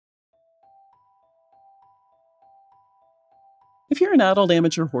If you're an adult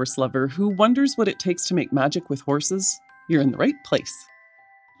amateur horse lover who wonders what it takes to make magic with horses, you're in the right place.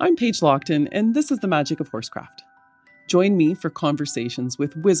 I'm Paige Lockton, and this is the Magic of Horsecraft. Join me for conversations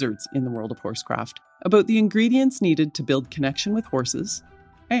with wizards in the world of horsecraft about the ingredients needed to build connection with horses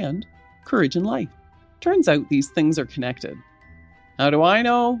and courage in life. Turns out these things are connected. How do I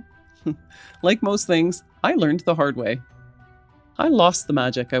know? Like most things, I learned the hard way. I lost the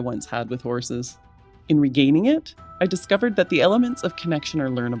magic I once had with horses. In regaining it, I discovered that the elements of connection are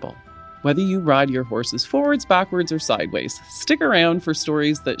learnable. Whether you ride your horses forwards, backwards, or sideways, stick around for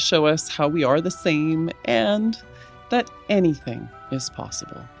stories that show us how we are the same and that anything is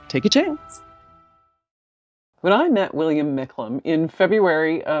possible. Take a chance. When I met William Micklem in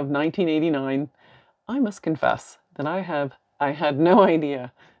February of 1989, I must confess that I had no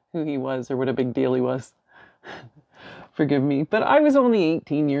idea who he was or what a big deal he was. Forgive me, but I was only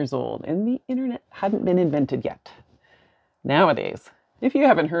 18 years old and the internet hadn't been invented yet. Nowadays, if you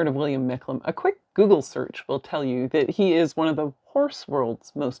haven't heard of William Micklem, a quick Google search will tell you that he is one of the horse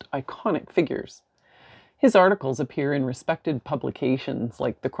world's most iconic figures. His articles appear in respected publications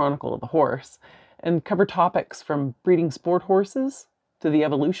like the Chronicle of the Horse and cover topics from breeding sport horses to the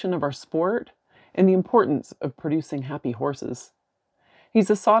evolution of our sport and the importance of producing happy horses. He's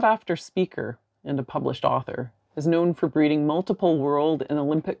a sought-after speaker and a published author, is known for breeding multiple world and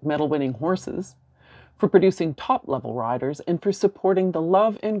Olympic medal-winning horses, for producing top-level riders, and for supporting the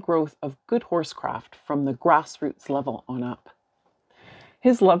love and growth of good horsecraft from the grassroots level on up.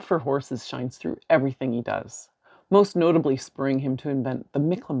 His love for horses shines through everything he does, most notably spurring him to invent the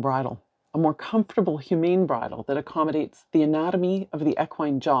Micklem bridle, a more comfortable, humane bridle that accommodates the anatomy of the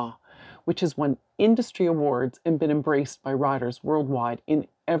equine jaw, which has won industry awards and been embraced by riders worldwide in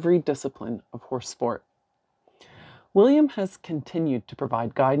every discipline of horse sport. William has continued to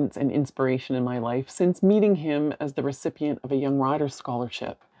provide guidance and inspiration in my life since meeting him as the recipient of a Young Rider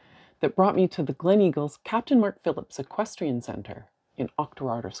Scholarship that brought me to the Gleneagles Captain Mark Phillips Equestrian Centre in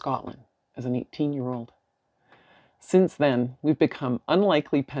Auchterarder, Scotland, as an 18-year-old. Since then, we've become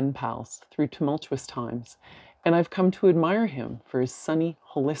unlikely pen pals through tumultuous times, and I've come to admire him for his sunny,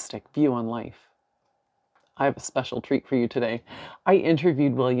 holistic view on life. I have a special treat for you today. I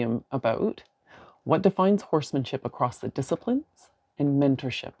interviewed William about what defines horsemanship across the disciplines and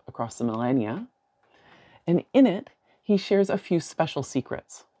mentorship across the millennia. And in it, he shares a few special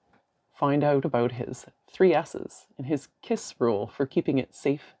secrets. Find out about his 3 S's and his KISS rule for keeping it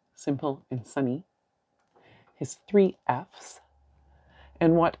safe, simple, and sunny. His 3 F's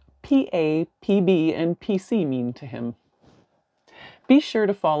and what PA, PB, and PC mean to him. Be sure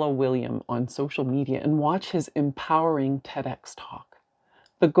to follow William on social media and watch his empowering TEDx talk.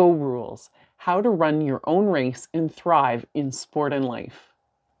 The Go Rules, how to run your own race and thrive in sport and life.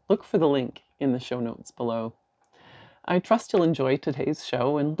 Look for the link in the show notes below. I trust you'll enjoy today's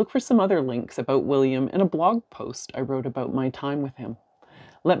show and look for some other links about William in a blog post I wrote about my time with him.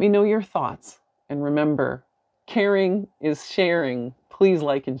 Let me know your thoughts, and remember, caring is sharing. Please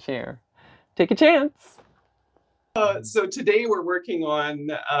like and share. Take a chance. So today we're working on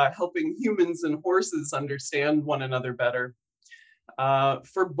helping humans and horses understand one another better.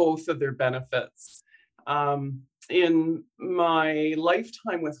 For both of their benefits. In my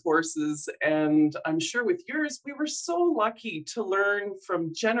lifetime with horses, and I'm sure with yours, we were so lucky to learn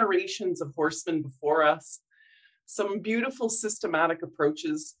from generations of horsemen before us, some beautiful systematic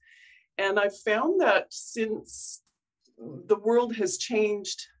approaches. And I've found that since the world has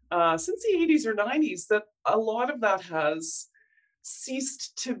changed, since the 80s or 90s, that a lot of that has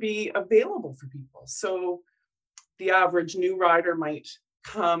ceased to be available for people. So the average new rider might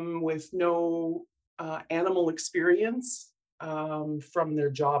come with no animal experience from their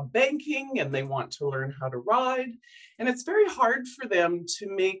job banking, and they want to learn how to ride. And it's very hard for them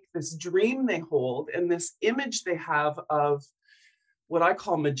to make this dream they hold and this image they have of what I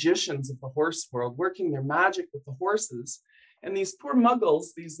call magicians of the horse world, working their magic with the horses. And these poor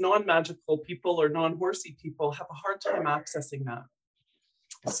muggles, these non-magical people or non-horsey people, have a hard time accessing that.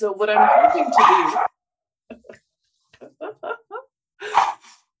 So what I'm hoping to do...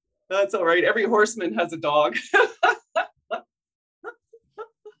 That's all right. Every horseman has a dog.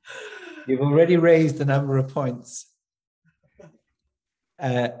 You've already raised a number of points.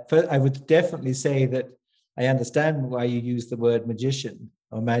 But I would definitely say that I understand why you use the word magician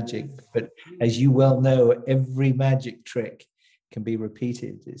or magic, but as you well know, every magic trick can be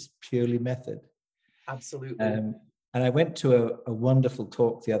repeated. It's purely method. Absolutely. And I went to a wonderful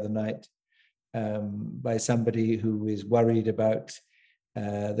talk the other night by somebody who is worried about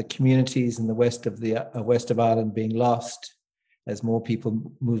the communities in the west of Ireland being lost as more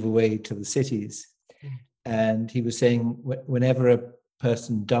people move away to the cities. And he was saying whenever a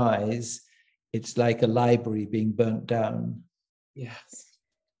person dies, it's like a library being burnt down. Yes.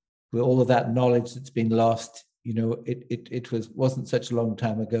 With all of that knowledge that's been lost, it wasn't such a long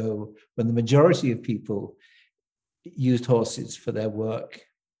time ago when the majority of people used horses for their work,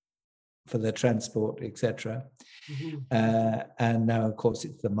 for their transport, etc. And now, of course,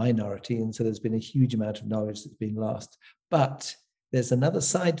 it's the minority. And so there's been a huge amount of knowledge that's been lost. But there's another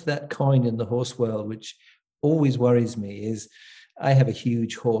side to that coin in the horse world, which always worries me, is I have a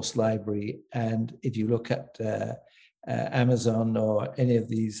huge horse library. And if you look at Amazon or any of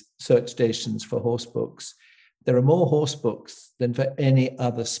these search stations for horse books, there are more horse books than for any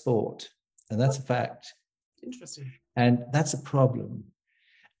other sport. And that's a fact. Interesting. And that's a problem.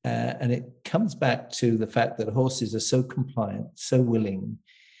 And it comes back to the fact that horses are so compliant, so willing,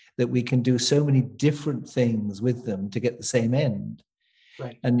 that we can do so many different things with them to get the same end.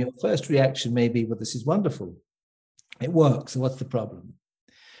 Right. And your first reaction may be, well, this is wonderful. It works. So what's the problem?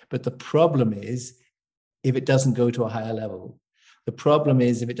 But the problem is if it doesn't go to a higher level. The problem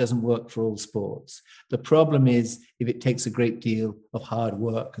is if it doesn't work for all sports. The problem is if it takes a great deal of hard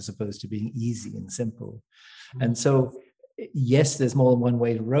work as opposed to being easy and simple. And so, yes, there's more than one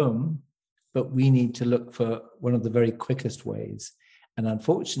way to Rome, but we need to look for one of the very quickest ways. And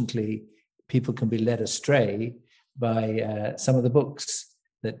unfortunately, people can be led astray by some of the books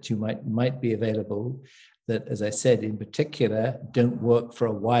that you might be available that, as I said, in particular, don't work for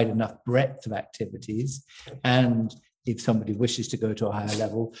a wide enough breadth of activities. And if somebody wishes to go to a higher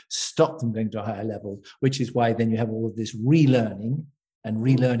level, stop them going to a higher level, which is why then you have all of this relearning. And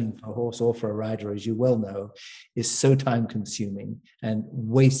relearning for a horse or for a rider, as you well know, is so time consuming and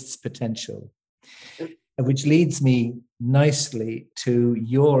wastes potential. Which leads me nicely to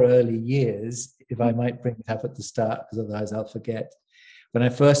your early years, if I might bring it up at the start, because otherwise I'll forget. When I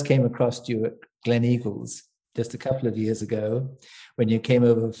first came across you at Gleneagles just a couple of years ago, when you came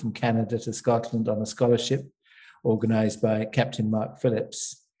over from Canada to Scotland on a scholarship organized by Captain Mark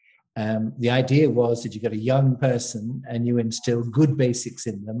Phillips, the idea was that you get a young person and you instill good basics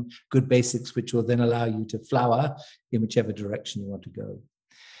in them, good basics which will then allow you to flower in whichever direction you want to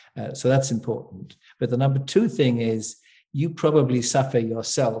go. So that's important. But the number two thing is you probably suffer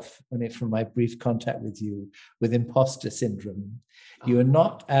yourself, from my brief contact with you, with imposter syndrome. You are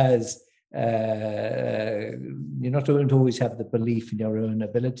not as you're not going to always have the belief in your own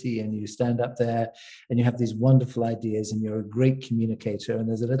ability, and you stand up there and you have these wonderful ideas and you're a great communicator, and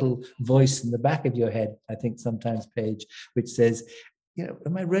there's a little voice in the back of your head, I think sometimes, Paige, which says,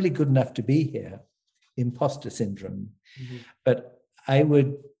 am I really good enough to be here? Imposter syndrome. But I've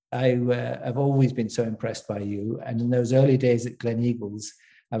always been so impressed by you, and in those early days at Gleneagles,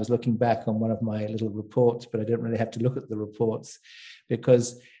 I was looking back on one of my little reports, but I don't really have to look at the reports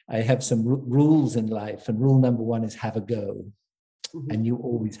because I have some rules in life. And rule number one is have a go. And you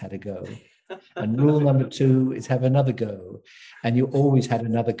always had a go. And rule number two is have another go. And you always had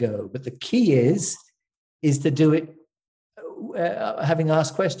another go. But the key is to do it having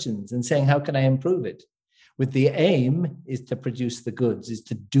asked questions and saying, how can I improve it? With the aim is to produce the goods, is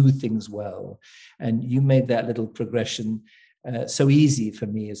to do things well. And you made that little progression so easy for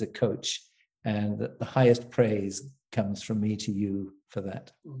me as a coach, and the highest praise comes from me to you for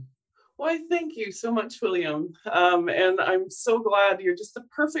that. Well, I thank you so much, William. And I'm so glad you're just the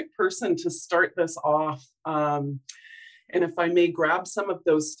perfect person to start this off. And if I may grab some of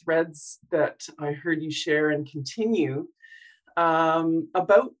those threads that I heard you share and continue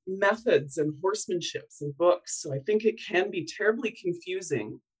about methods and horsemanships and books. So I think it can be terribly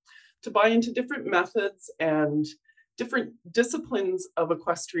confusing to buy into different methods and different disciplines of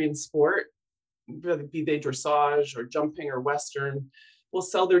equestrian sport, be they dressage or jumping or Western, will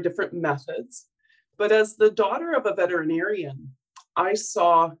sell their different methods. But as the daughter of a veterinarian, I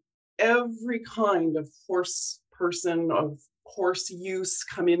saw every kind of horse person, of horse use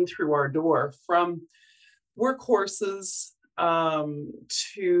come in through our door, from workhorses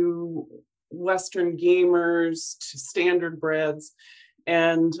to Western gamers to standard breds.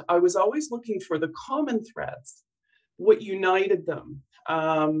 And I was always looking for the common threads. What united them?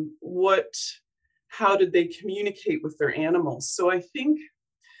 How did they communicate with their animals? So I think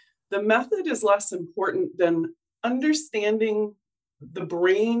the method is less important than understanding the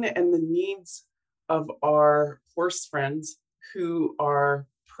brain and the needs of our horse friends who are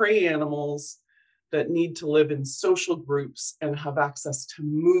prey animals that need to live in social groups and have access to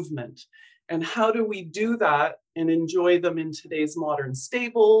movement. And how do we do that and enjoy them in today's modern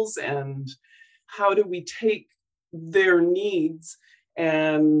stables? And how do we take their needs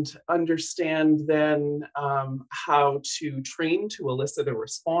and understand then how to train to elicit a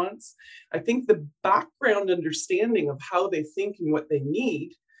response. I think the background understanding of how they think and what they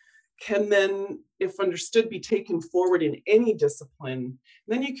need can then, if understood, be taken forward in any discipline.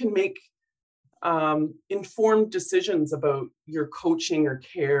 Then you can make informed decisions about your coaching or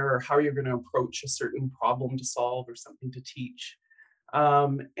care, or how you're going to approach a certain problem to solve or something to teach.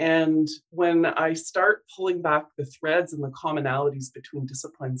 And when I start pulling back the threads and the commonalities between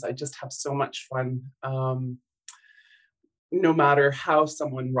disciplines, I just have so much fun. No matter how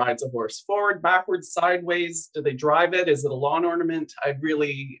someone rides a horse, forward, backwards, sideways, do they drive it? Is it a lawn ornament? I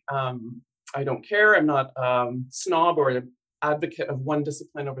really, I don't care. I'm not snob or an advocate of one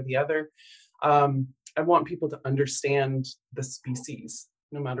discipline over the other. I want people to understand the species,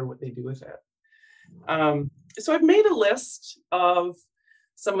 no matter what they do with it. So I've made a list of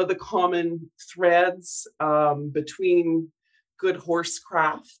some of the common threads between good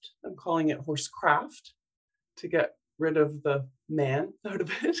horsecraft. I'm calling it horsecraft to get rid of the man out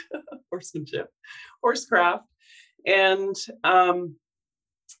of it, horsemanship, horsecraft. And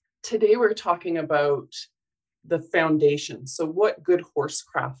today we're talking about the foundation. So what good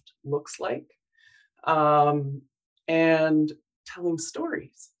horsecraft looks like, and telling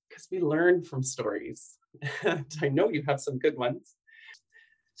stories, because we learn from stories. I know you have some good ones.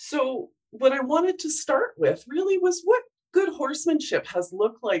 So what I wanted to start with really was what good horsemanship has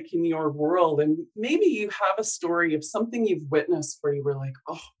looked like in your world. And maybe you have a story of something you've witnessed where you were like,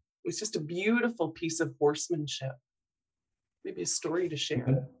 oh, it was just a beautiful piece of horsemanship. Maybe a story to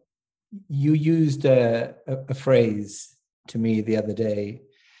share. You used a phrase to me the other day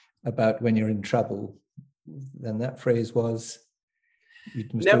about when you're in trouble. And that phrase was,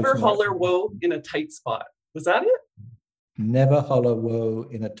 never holler woe in a tight spot. Was that it? Never holler woe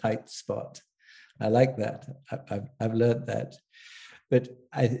in a tight spot. I like that. I've learned that. But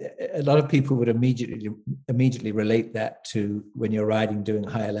a lot of people would immediately relate that to when you're riding, doing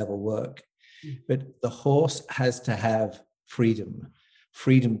higher level work. But the horse has to have freedom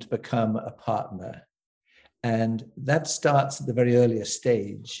to become a partner. And that starts at the very earliest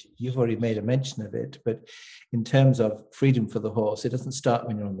stage. You've already made a mention of it, but in terms of freedom for the horse, it doesn't start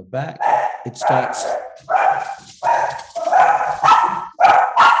when you're on the back. It starts...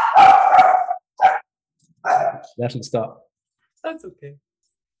 That'll stop. That's okay.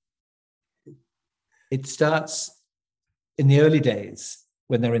 It starts in the early days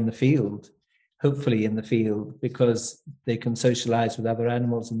when they're in the field, hopefully in the field, because they can socialize with other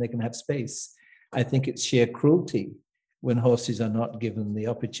animals and they can have space. I think it's sheer cruelty when horses are not given the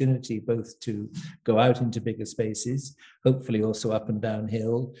opportunity both to go out into bigger spaces, hopefully also up and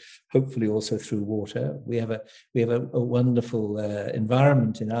downhill, hopefully also through water. We have a wonderful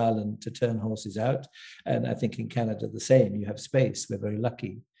environment in Ireland to turn horses out, and I think in Canada the same. You have space. We're very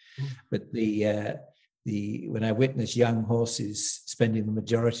lucky. But when I witness young horses spending the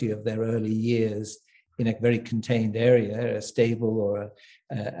majority of their early years in a very contained area, a stable or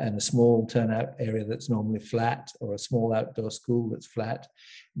and a small turnout area that's normally flat, or a small outdoor school that's flat,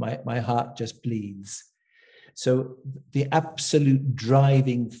 my heart just bleeds. So the absolute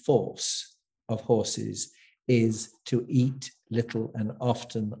driving force of horses is to eat little and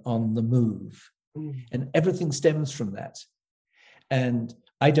often on the move. And everything stems from that. And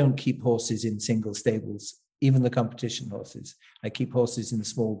I don't keep horses in single stables, even the competition horses. I keep horses in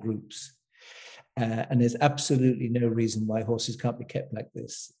small groups. And there's absolutely no reason why horses can't be kept like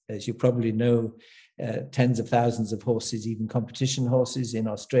this. As you probably know, tens of thousands of horses, even competition horses in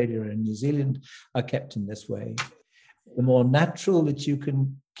Australia and New Zealand, are kept in this way. The more natural that you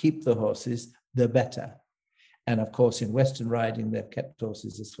can keep the horses, the better. And of course, in Western riding, they've kept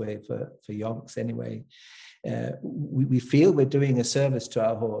horses this way for yonks anyway. We feel we're doing a service to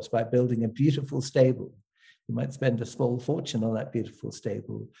our horse by building a beautiful stable. We might spend a small fortune on that beautiful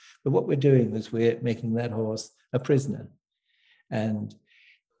stable, but what we're doing is we're making that horse a prisoner. And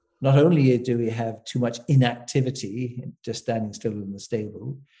not only do we have too much inactivity, just standing still in the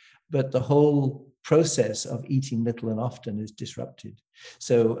stable, but the whole process of eating little and often is disrupted.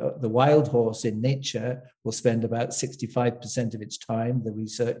 So the wild horse in nature will spend about 65% of its time, the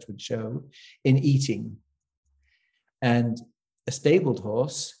research would show, in eating. And a stabled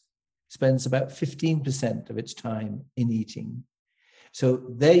horse spends about 15% of its time in eating. So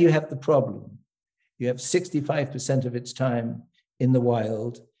there you have the problem. You have 65% of its time in the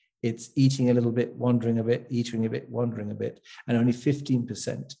wild. It's eating a little bit, wandering a bit, eating a bit, wandering a bit, and only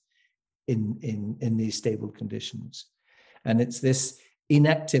 15% in these stable conditions. And it's this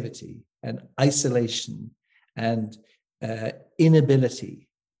inactivity and isolation and inability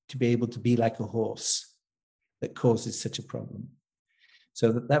to be able to be like a horse that causes such a problem.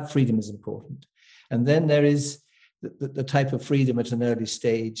 So that freedom is important. And then there is the type of freedom at an early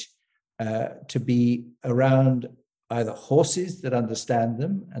stage to be around either horses that understand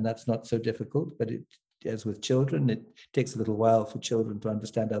them, and that's not so difficult, but as with children, it takes a little while for children to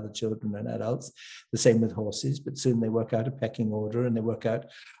understand other children and adults. The same with horses, but soon they work out a pecking order and they work out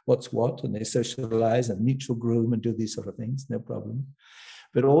what's what, and they socialize and mutual groom and do these sort of things, no problem.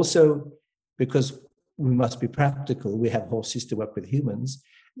 But also, because we must be practical, we have horses to work with humans.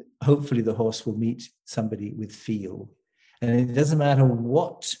 Hopefully the horse will meet somebody with feel. And it doesn't matter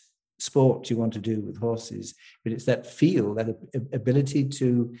what sport you want to do with horses, but it's that feel, that ability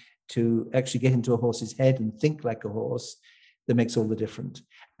to actually get into a horse's head and think like a horse that makes all the difference.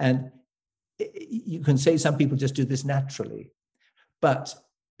 And you can say some people just do this naturally, but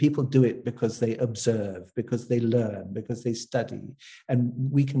people do it because they observe, because they learn, because they study, and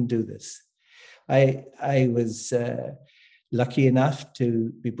we can do this. I was lucky enough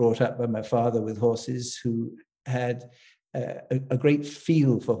to be brought up by my father with horses, who had a great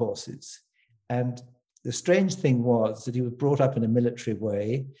feel for horses. And the strange thing was that he was brought up in a military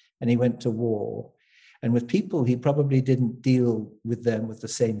way, and he went to war. And with people, he probably didn't deal with them with the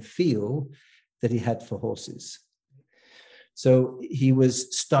same feel that he had for horses. So he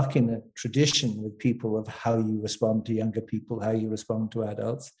was stuck in a tradition with people of how you respond to younger people, how you respond to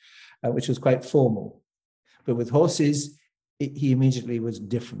adults, which was quite formal. But with horses, he immediately was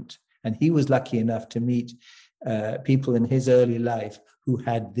different. And he was lucky enough to meet people in his early life who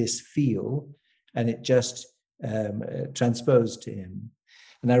had this feel, and it just transposed to him.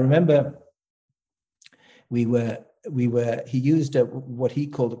 And I remember he used what he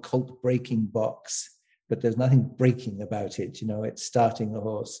called a colt breaking box, but there's nothing breaking about it. It's starting the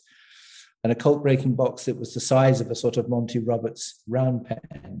horse. And a colt breaking box that was the size of a sort of Monty Roberts round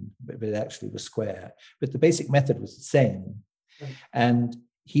pen, but it actually was square. But the basic method was the same. And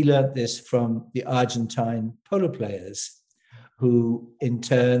he learned this from the Argentine polo players, who in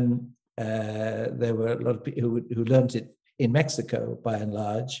turn, there were a lot of people who learned it in Mexico by and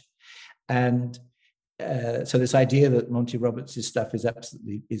large. And so this idea that Monty Roberts' stuff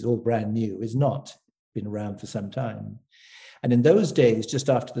is all brand new is not. Been around for some time. And in those days, just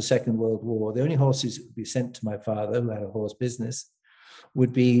after the Second World War, the only horses that would be sent to my father, who had a horse business,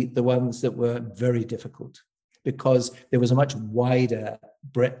 would be the ones that were very difficult, because there was a much wider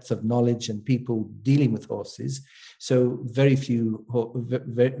breadth of knowledge and people dealing with horses. So there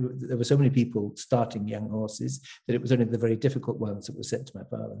were so many people starting young horses that it was only the very difficult ones that were sent to my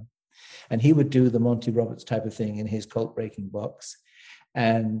father. And he would do the Monty Roberts type of thing in his colt breaking box.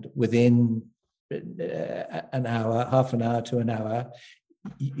 And within an hour, half an hour to an hour,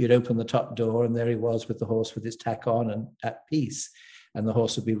 you'd open the top door, and there he was with the horse with his tack on and at peace. And the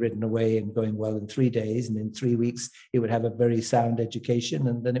horse would be ridden away and going well in 3 days. And in 3 weeks, it would have a very sound education.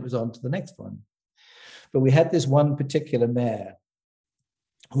 And then it was on to the next one. But we had this one particular mare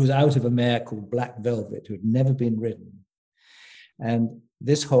who was out of a mare called Black Velvet, who had never been ridden. And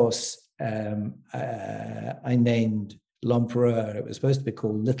this horse I named L'Empereur. It was supposed to be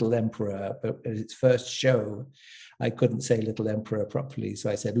called Little Emperor, but at its first show, I couldn't say Little Emperor properly. So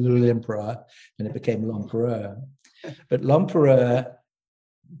I said Little Emperor, and it became L'Empereur. But L'Empereur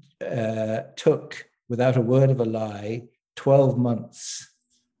took, without a word of a lie, 12 months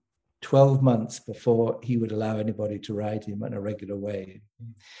before he would allow anybody to ride him in a regular way.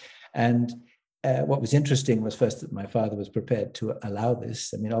 And what was interesting was first that my father was prepared to allow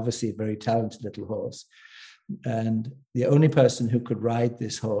this. I mean, obviously a very talented little horse. And the only person who could ride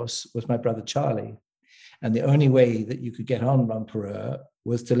this horse was my brother Charlie. And the only way that you could get on L'Empereur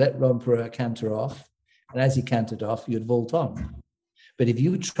was to let L'Empereur canter off. And as he cantered off, you'd vault on. But if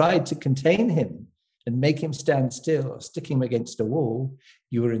you tried to contain him and make him stand still or stick him against a wall,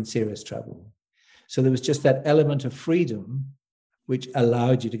 you were in serious trouble. So there was just that element of freedom which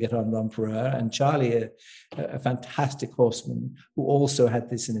allowed you to get on L'Empereur. And Charlie, a fantastic horseman, who also had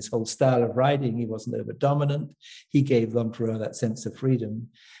this in his whole style of riding. He wasn't over dominant. He gave L'Empereur that sense of freedom,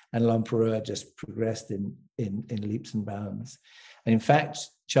 and L'Empereur just progressed in leaps and bounds. And in fact,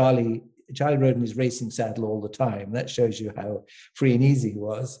 Charlie rode in his racing saddle all the time. That shows you how free and easy he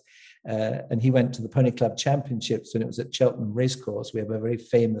was. And he went to the Pony Club Championships when it was at Cheltenham Racecourse. We have a very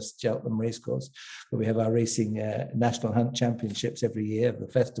famous Cheltenham Racecourse where we have our racing National Hunt Championships every year of the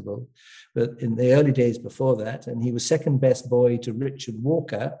festival. But in the early days before that, and he was second best boy to Richard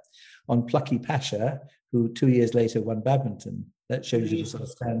Walker on Plucky Pasha, who 2 years later won badminton. That shows you the sort of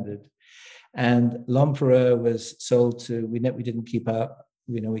standard. And L'Empereur was sold to, we didn't keep up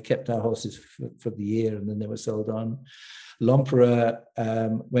we kept our horses for the year, and then they were sold on. L'Empereur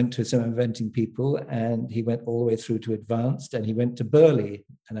went to some eventing people, and he went all the way through to advanced, and he went to Burghley,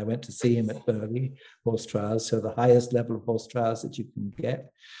 and I went to see him at Burghley horse trials, so the highest level of horse trials that you can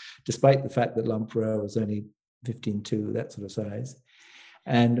get, despite the fact that L'Empereur was only 15.2, that sort of size.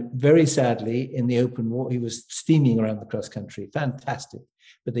 And very sadly, in the open water, he was steaming around the cross country, fantastic.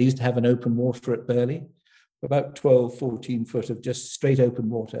 But they used to have an open water at Burghley, about 12, 14 foot of just straight open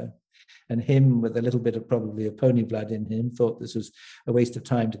water. And him, with a little bit of probably a pony blood in him, thought this was a waste of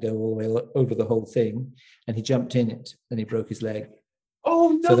time to go all the way over the whole thing. And he jumped in it, and he broke his leg.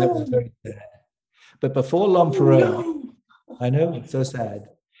 Oh, no. So that was very sad. But before L'Empereur, I know, it's so sad.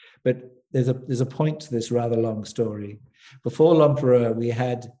 But there's a point to this rather long story. Before L'Empereur, we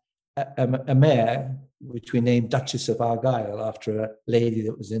had a mare, which we named Duchess of Argyll, after a lady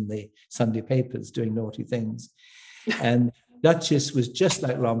that was in the Sunday papers doing naughty things. And Duchess was just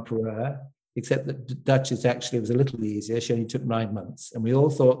like L'Empereur, except that Duchess actually was a little easier. She only took 9 months. And we all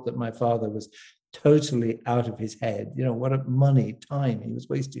thought that my father was totally out of his head. What a money, time he was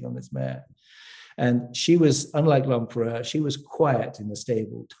wasting on this mare. And she was, unlike L'Empereur, she was quiet in the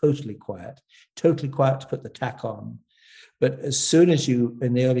stable, totally quiet to put the tack on. But as soon as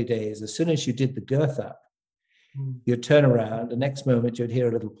in the early days, as soon as you did the girth up, you'd turn around, the next moment you'd hear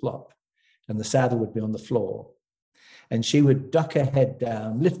a little plop, and the saddle would be on the floor. And she would duck her head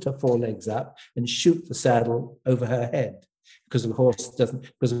down, lift her forelegs up, and shoot the saddle over her head. Because of course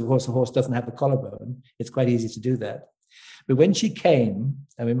the horse doesn't have the collarbone, it's quite easy to do that. But when she came,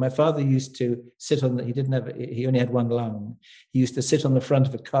 my father used to sit he only had one lung. He used to sit on the front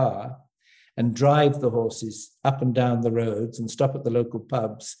of a car and drive the horses up and down the roads and stop at the local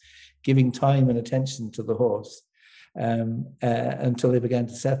pubs, giving time and attention to the horse until they began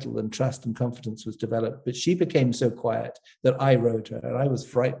to settle and trust and confidence was developed. But she became so quiet that I rode her, and I was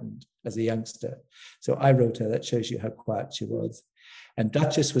frightened as a youngster. So I rode her. That shows you how quiet she was. And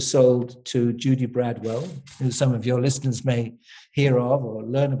Duchess was sold to Judy Bradwell, who some of your listeners may hear of or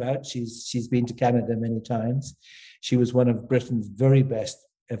learn about. She's been to Canada many times. She was one of Britain's very best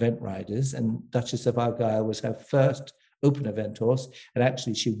event riders, and Duchess of Argyll was her first open event horse. And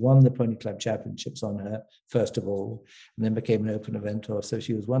actually, she won the Pony Club Championships on her, first of all, and then became an open event horse. So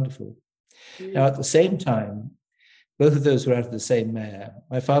she was wonderful. Now, at the same time, both of those were out of the same mare.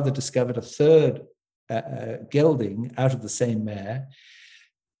 My father discovered a third gelding out of the same mare,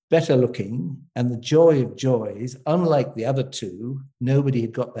 better looking, and the joy of joys, unlike the other two, nobody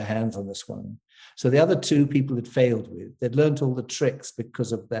had got their hands on this one. So the other two people had failed with. They'd learned all the tricks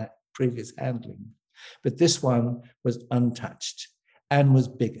because of that previous handling. But this one was untouched and was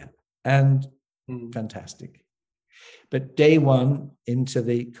bigger and fantastic. But day one into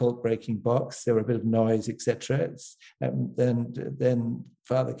the colt breaking box, there were a bit of noise, etc. Then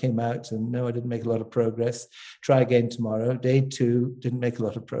father came out and no, I didn't make a lot of progress. Try again tomorrow. Day two, didn't make a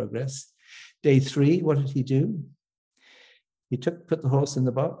lot of progress. Day three, what did he do? He put the horse in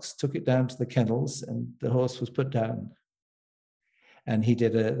the box, took it down to the kennels, and the horse was put down. And he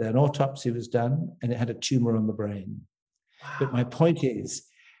did an autopsy was done, and it had a tumor on the brain. Wow. But my point is,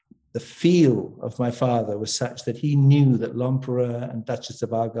 the feel of my father was such that he knew that L'Empereur and Duchess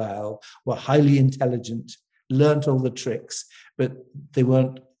of Argyll were highly intelligent, learnt all the tricks, but they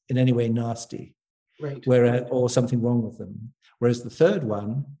weren't in any way nasty, right? Or something wrong with them. Whereas the third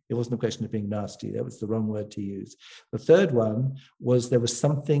one, it wasn't a question of being nasty, that was the wrong word to use. The third one was there was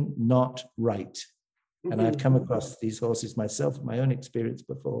something not right. And I've come across these horses myself in my own experience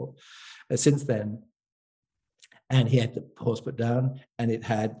before, since then. And he had the horse put down, and it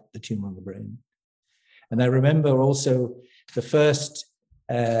had the tumor on the brain. And I remember also the first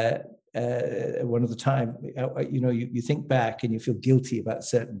one of the time, you think back and you feel guilty about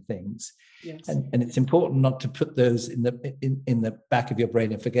certain things. Yes. And it's important not to put those in the back of your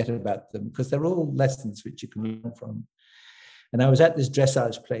brain and forget about them, because they're all lessons which you can learn from. And I was at this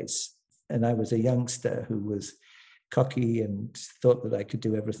dressage place, and I was a youngster who was cocky and thought that I could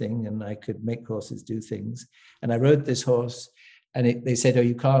do everything and I could make horses do things. And I rode this horse, and they said, "Oh,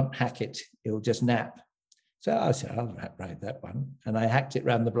 you can't hack it, it'll just nap." So I said, "I'll ride that one." And I hacked it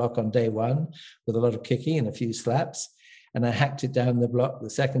round the block on day one with a lot of kicking and a few slaps. And I hacked it down the block the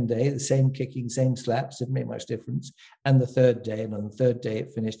second day, the same kicking, same slaps, didn't make much difference. And the third day, and on the third day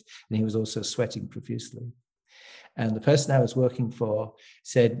it finished, and he was also sweating profusely. And the person I was working for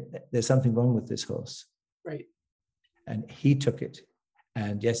said, "There's something wrong with this horse." Right. And he took it.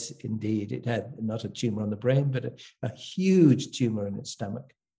 And yes, indeed, it had not a tumor on the brain, but a huge tumor in its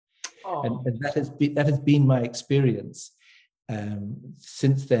stomach. Oh. And that has been my experience.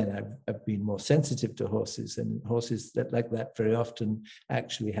 Since then, I've been more sensitive to horses, and horses that like that very often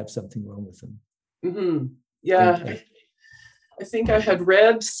actually have something wrong with them. Mm-hmm. Yeah. I think I had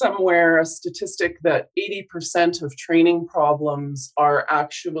read somewhere a statistic that 80% of training problems are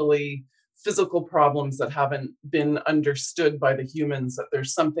actually physical problems that haven't been understood by the humans, that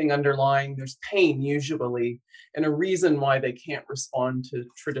there's something underlying, there's pain usually, and a reason why they can't respond to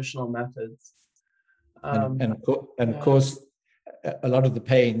traditional methods. Of course, a lot of the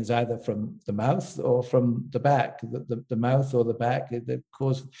pain is either from the mouth or from the back. The mouth or the back, the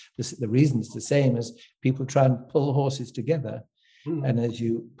reason is the same as people try and pull horses together. Mm-hmm. And as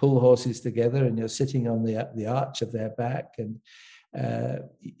you pull horses together and you're sitting on the arch of their back and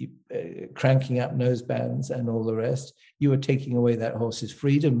cranking up nose bands and all the rest, you are taking away that horse's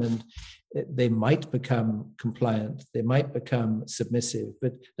freedom, and they might become compliant, they might become submissive,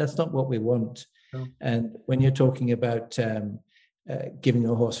 but that's not what we want. No. And when you're talking about giving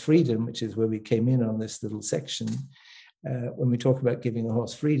a horse freedom, which is where we came in on this little section, when we talk about giving a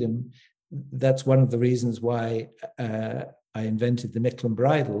horse freedom, that's one of the reasons why I invented the Micklem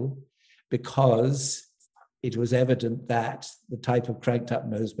bridle, because it was evident that the type of cranked up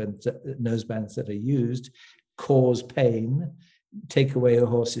nosebands that are used cause pain, take away a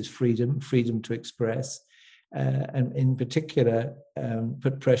horse's freedom to express, and in particular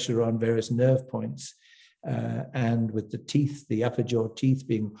put pressure on various nerve points. And with the teeth, the upper jaw teeth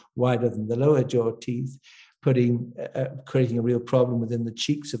being wider than the lower jaw teeth, creating a real problem within the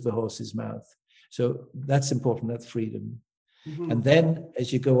cheeks of the horse's mouth. So that's important, that's freedom. Mm-hmm. And then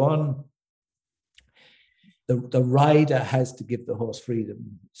as you go on, the rider has to give the horse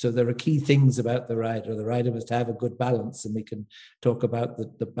freedom. So there are key things about the rider. The rider must have a good balance, and we can talk about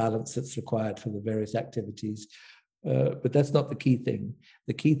the balance that's required for the various activities. But that's not the key thing.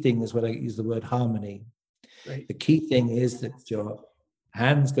 The key thing is when I use the word harmony. Right. The key thing is that your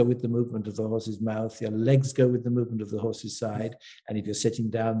hands go with the movement of the horse's mouth, your legs go with the movement of the horse's side, and if you're sitting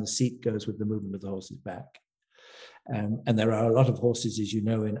down, the seat goes with the movement of the horse's back. And there are a lot of horses, as you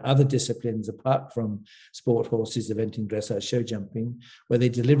know, in other disciplines, apart from sport horses, eventing, dressage, show jumping, where they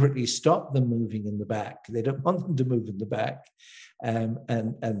deliberately stop them moving in the back. They don't want them to move in the back. And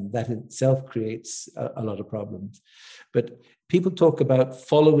that itself creates a lot of problems. But people talk about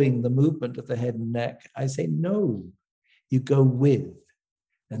following the movement of the head and neck. I say, no, you go with.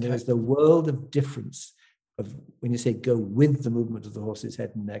 And there is the world of difference of when you say go with the movement of the horse's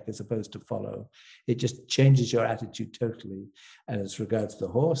head and neck as opposed to follow. It just changes your attitude totally. And as regards the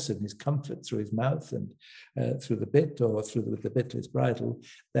horse and his comfort through his mouth and through the bit or with the bitless bridle,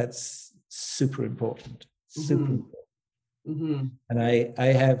 that's super important. Super important. Mm-hmm. And I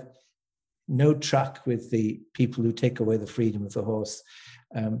have no truck with the people who take away the freedom of the horse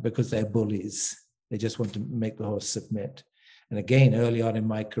because they're bullies. They just want to make the horse submit. And again, early on in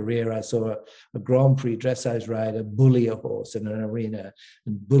my career, I saw a Grand Prix dressage rider bully a horse in an arena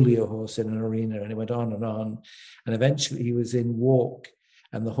and bully a horse in an arena, and it went on. And eventually he was in walk,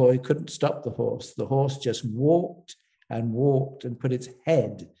 and he couldn't stop the horse. The horse just walked and put its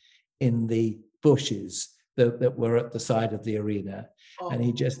head in the bushes that were at the side of the arena. Oh. And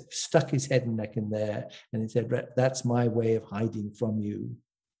he just stuck his head and neck in there, and he said, "That's my way of hiding from you."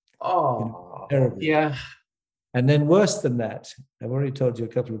 Oh, terribly. Yeah. And then worse than that, I've already told you a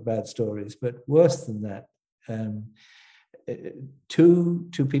couple of bad stories, but worse than that, two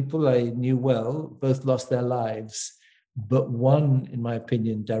people I knew well, both lost their lives, but one, in my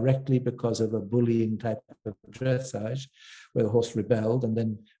opinion, directly because of a bullying type of dressage, where the horse rebelled, and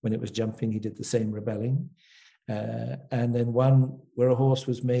then when it was jumping, he did the same rebelling. And then one where a horse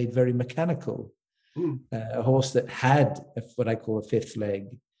was made very mechanical, a horse that had what I call a fifth leg,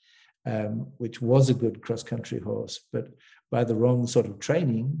 which was a good cross-country horse, but by the wrong sort of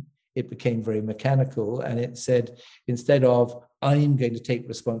training, it became very mechanical. And it said, instead of, I'm going to take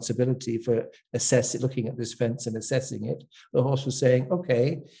responsibility for looking at this fence and assessing it, the horse was saying,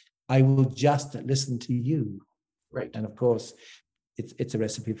 okay, I will just listen to you. Right. And of course, it's a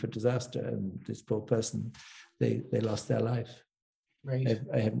recipe for disaster. And this poor person, they lost their life. Right.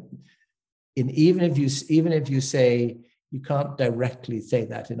 Even if you say, you can't directly say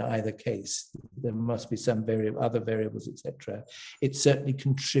that in either case. There must be some other variables, etc. It certainly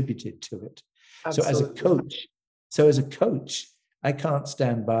contributed to it. Absolutely. So as a coach, I can't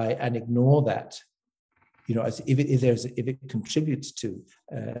stand by and ignore that. You know, if it contributes to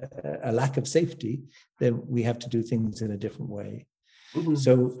a lack of safety, then we have to do things in a different way. Mm-hmm.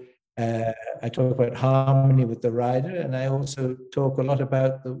 So I talk about harmony with the rider, and I also talk a lot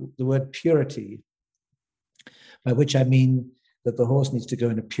about the word purity, by which I mean that the horse needs to go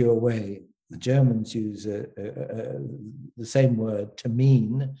in a pure way. the Germans use the same word to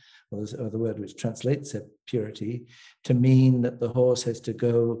mean, or the word which translates it, purity, to mean that the horse has to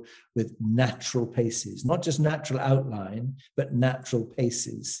go with natural paces, not just natural outline, but natural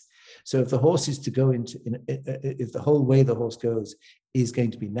paces. So if the horse is to go if the whole way the horse goes is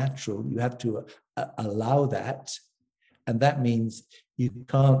going to be natural, you have to allow that. And that means you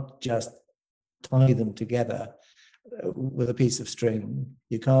can't just tie them together with a piece of string.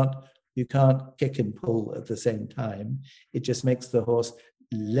 You can't kick and pull at the same time. It just makes the horse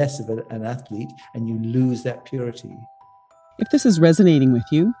less of an athlete, and you lose that purity. If this is resonating with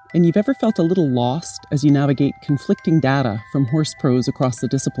you, and you've ever felt a little lost as you navigate conflicting data from horse pros across the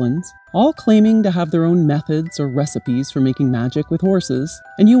disciplines, all claiming to have their own methods or recipes for making magic with horses,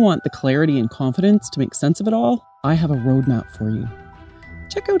 and you want the clarity and confidence to make sense of it all, I have a roadmap for you.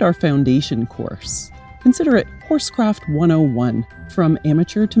 Check out our foundation course. Consider it Horsecraft 101, From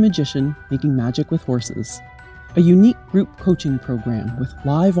Amateur to Magician, Making Magic with Horses. A unique group coaching program with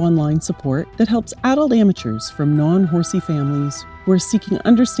live online support that helps adult amateurs from non-horsey families who are seeking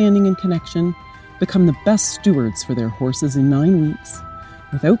understanding and connection become the best stewards for their horses in 9 weeks,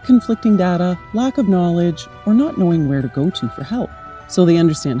 without conflicting data, lack of knowledge, or not knowing where to go to for help. So they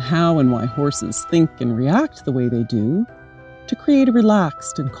understand how and why horses think and react the way they do to create a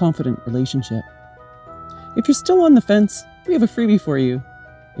relaxed and confident relationship. If you're still on the fence, we have a freebie for you.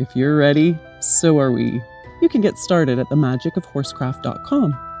 If you're ready, so are we. You can get started at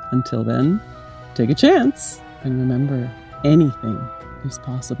themagicofhorsecraft.com. Until then, take a chance and remember, anything is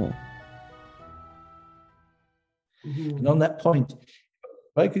possible. And on that point,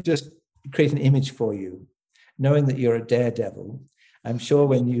 if I could just create an image for you, knowing that you're a daredevil, I'm sure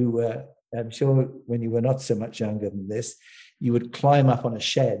when you were not so much younger than this, you would climb up on a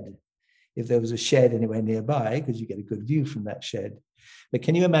shed if there was a shed anywhere nearby, because you get a good view from that shed. But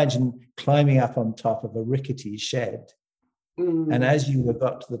can you imagine climbing up on top of a rickety shed? And as you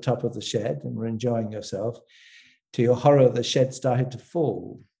got to the top of the shed and were enjoying yourself, to your horror, the shed started to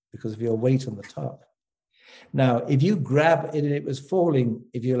fall because of your weight on the top. Now, if you grab it, and it was falling,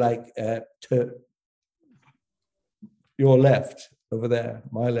 if you like, to your left over there,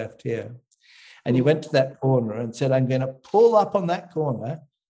 my left here, and you went to that corner and said, I'm going to pull up on that corner,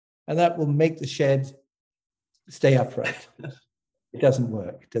 and that will make the shed stay upright. It doesn't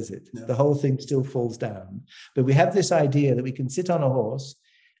work, does it? No. The whole thing still falls down. But we have this idea that we can sit on a horse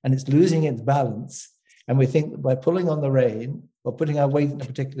and it's losing its balance. And we think that by pulling on the rein or putting our weight in a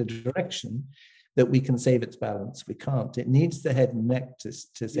particular direction, that we can save its balance. We can't. It needs the head and neck to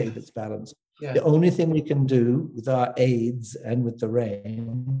save its balance. Yeah. The only thing we can do with our aids and with the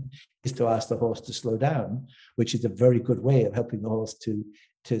rein is to ask the horse to slow down, which is a very good way of helping the horse to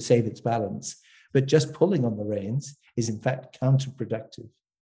save its balance. But just pulling on the reins is in fact counterproductive.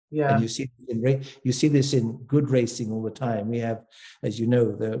 Yeah. And you see this in good racing all the time. We have, as you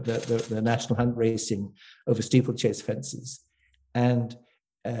know, the national hunt racing over steeplechase fences, and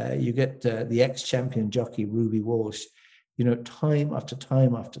you get the ex-champion jockey Ruby Walsh, time after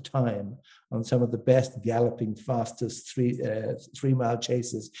time after time on some of the best galloping, fastest 3 mile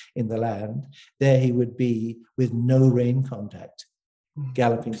chases in the land. There he would be with no rein contact,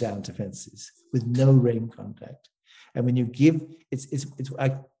 galloping down to fences with no rein contact. And when you give, it's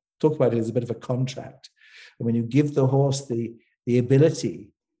I talk about it as a bit of a contract. And when you give the horse the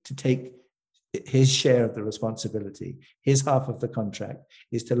ability to take his share of the responsibility, his half of the contract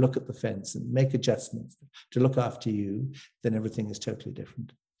is to look at the fence and make adjustments, to look after you, then everything is totally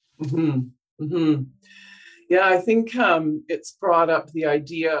different. Mm-hmm. Mm-hmm. Yeah, I think it's brought up the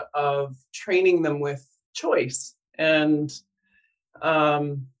idea of training them with choice and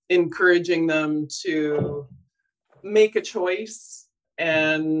encouraging them to make a choice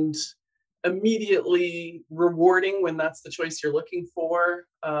and immediately rewarding when that's the choice you're looking for,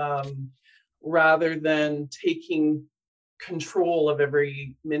 rather than taking control of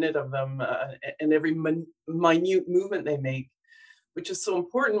every minute of them and every minute movement they make, which is so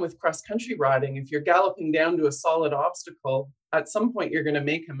important with cross-country riding. If you're galloping down to a solid obstacle, at some point you're going to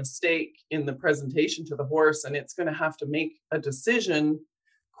make a mistake in the presentation to the horse, and it's going to have to make a decision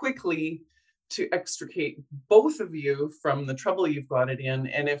quickly to extricate both of you from the trouble you've got it in.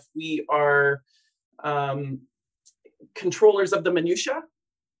 And if we are controllers of the minutiae,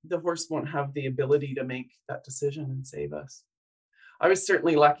 the horse won't have the ability to make that decision and save us. I was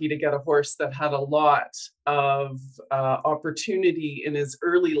certainly lucky to get a horse that had a lot of opportunity in his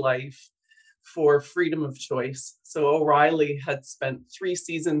early life for freedom of choice. So O'Reilly had spent 3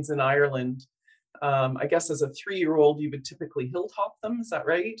 seasons in Ireland. I guess as a 3-year-old, you would typically hilltop them, is that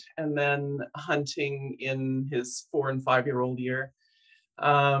right? And then hunting in his 4 and 5-year-old year.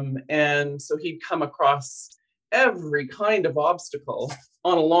 And so he'd come across every kind of obstacle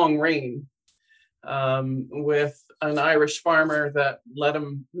on a long rein, with an Irish farmer that let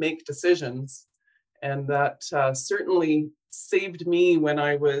him make decisions. And that certainly saved me when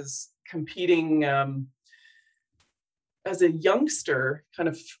I was competing as a youngster, kind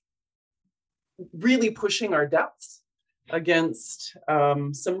of really pushing our depths against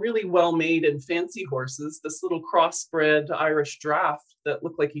some really well-made and fancy horses. This little crossbred Irish draft that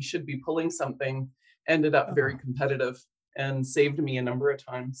looked like he should be pulling something ended up very competitive and saved me a number of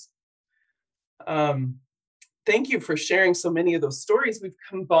times. Thank you for sharing so many of those stories. We've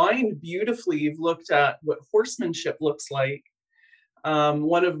combined beautifully. You've looked at what horsemanship looks like.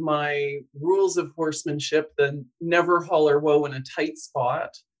 One of my rules of horsemanship, the never holler whoa in a tight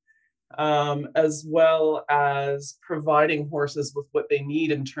spot, as well as providing horses with what they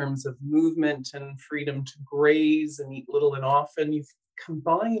need in terms of movement and freedom to graze and eat little and often. You've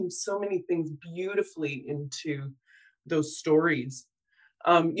combined so many things beautifully into those stories.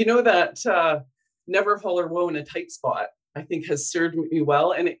 That never holler whoa in a tight spot, I think, has served me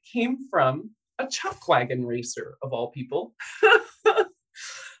well. And it came from a chuck wagon racer, of all people.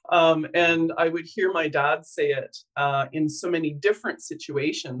 And I would hear my dad say it in so many different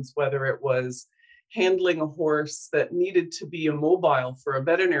situations, whether it was handling a horse that needed to be immobile for a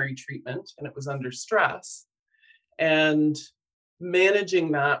veterinary treatment and it was under stress, and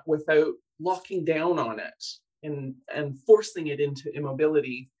managing that without locking down on it and forcing it into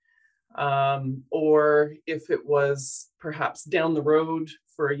immobility. Or if it was perhaps down the road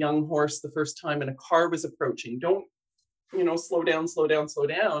for a young horse the first time and a car was approaching, don't, slow down,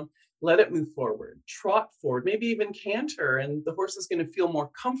 let it move forward, trot forward, maybe even canter, and the horse is going to feel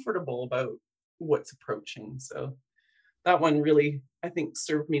more comfortable about what's approaching. So that one really, I think,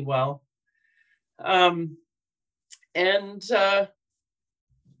 served me well. I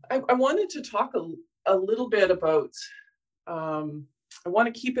wanted to talk a little bit about, I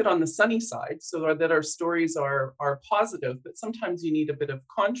want to keep it on the sunny side so that our stories are positive, but sometimes you need a bit of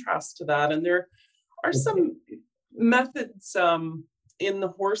contrast to that. And there are some methods in the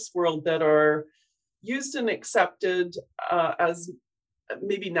horse world that are used and accepted as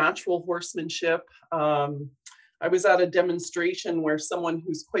maybe natural horsemanship. I was at a demonstration where someone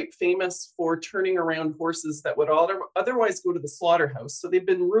who's quite famous for turning around horses that would otherwise go to the slaughterhouse. So they've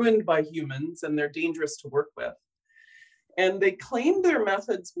been ruined by humans and they're dangerous to work with. And they claimed their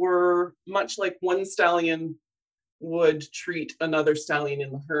methods were much like one stallion would treat another stallion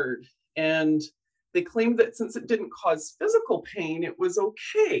in the herd. And they claimed that since it didn't cause physical pain, it was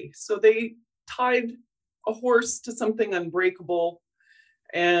okay. So they tied a horse to something unbreakable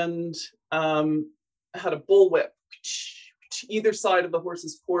and had a bullwhip to either side of the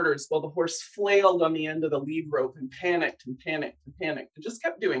horse's quarters while the horse flailed on the end of the lead rope and panicked and just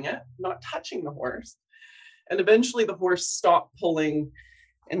kept doing it, not touching the horse. And eventually the horse stopped pulling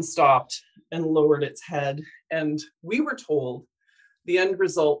and stopped and lowered its head. And we were told the end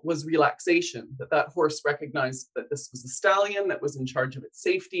result was relaxation, that horse recognized that this was a stallion that was in charge of its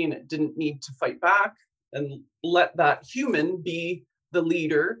safety and it didn't need to fight back, and let that human be the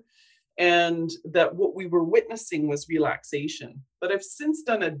leader, and that what we were witnessing was relaxation. But I've since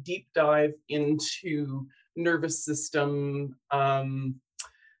done a deep dive into nervous system,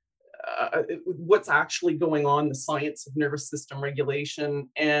 what's actually going on, the science of nervous system regulation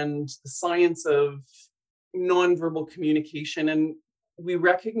and the science of nonverbal communication. And we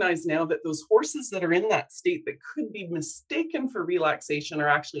recognize now that those horses that are in that state that could be mistaken for relaxation are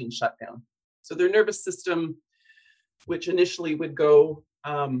actually in shutdown. So their nervous system, which initially would go,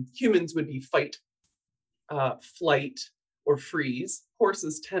 humans would be fight, flight, or freeze.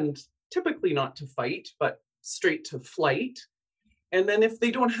 Horses tend typically not to fight, but straight to flight. And then if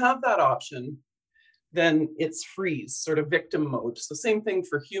they don't have that option, then it's freeze, sort of victim mode. So same thing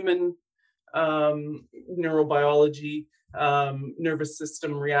for human neurobiology, nervous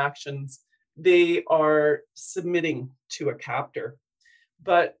system reactions. They are submitting to a captor.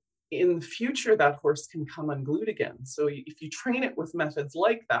 But in the future, that horse can come unglued again. So if you train it with methods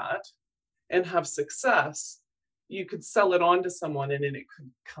like that and have success, you could sell it on to someone and then it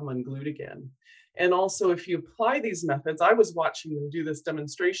could come unglued again. And also, if you apply these methods, I was watching them do this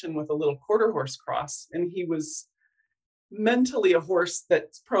demonstration with a little quarter horse cross, and he was mentally a horse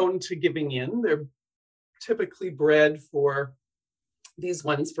that's prone to giving in. They're typically bred for these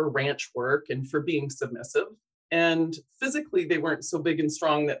ones for ranch work and for being submissive. And physically, they weren't so big and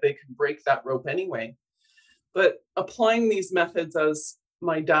strong that they could break that rope anyway. But applying these methods as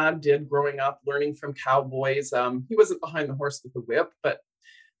my dad did growing up, learning from cowboys, he wasn't behind the horse with the whip, but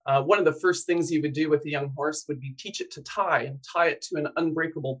One of the first things you would do with a young horse would be teach it to tie and tie it to an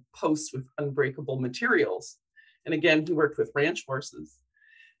unbreakable post with unbreakable materials. And again, he worked with ranch horses.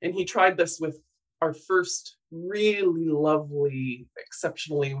 And he tried this with our first really lovely,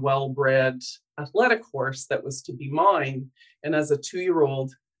 exceptionally well-bred athletic horse that was to be mine. And as a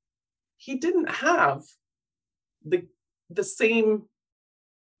 2-year-old, he didn't have the same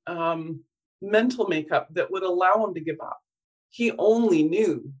mental makeup that would allow him to give up. He only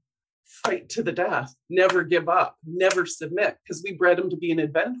knew fight to the death, never give up, never submit, because we bred him to be an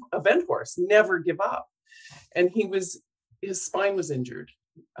event horse, never give up. And his spine was injured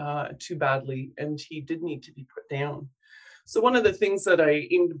too badly, and he did need to be put down. So one of the things that I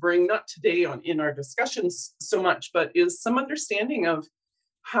aim to bring, not today in our discussions so much, but is some understanding of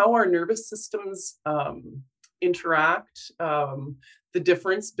how our nervous systems interact, the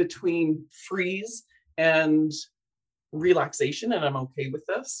difference between freeze and relaxation, and I'm okay with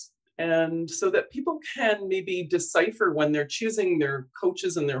this. And so that people can maybe decipher when they're choosing their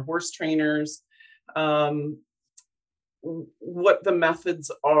coaches and their horse trainers, what the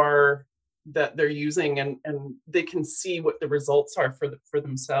methods are that they're using, and they can see what the results are for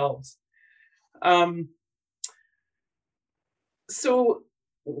themselves. So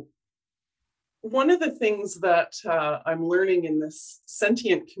one of the things that I'm learning in this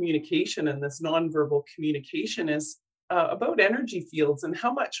sentient communication and this nonverbal communication is about energy fields and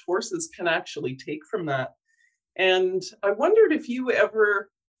how much horses can actually take from that. And I wondered if you ever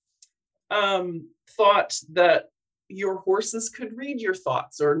thought that your horses could read your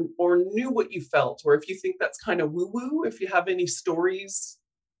thoughts or knew what you felt, or if you think that's kind of woo-woo, if you have any stories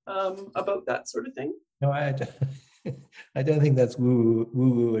about that sort of thing. No, I don't think that's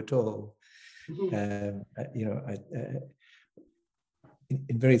woo-woo at all. In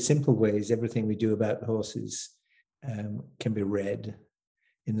very simple ways, everything we do about horses can be read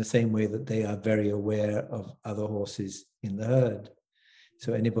in the same way that they are very aware of other horses in the herd.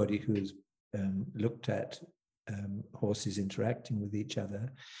 So anybody who's looked at horses interacting with each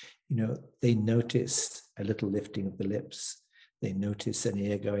other, they notice a little lifting of the lips, they notice an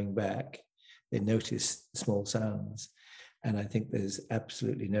ear going back, they notice small sounds. And I think there's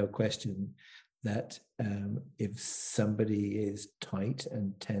absolutely no question that if somebody is tight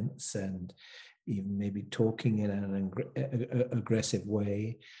and tense and even maybe talking in an aggressive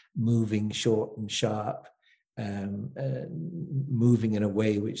way, moving short and sharp, moving in a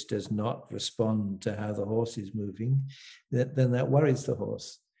way which does not respond to how the horse is moving, then that worries the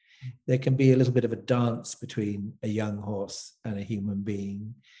horse. There can be a little bit of a dance between a young horse and a human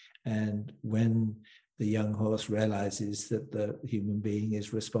being. And when the young horse realizes that the human being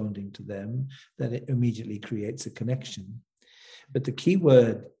is responding to them, then it immediately creates a connection. But the key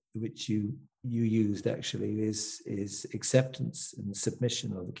word which you used actually is acceptance and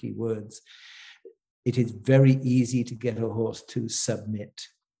submission are the key words. It is very easy to get a horse to submit.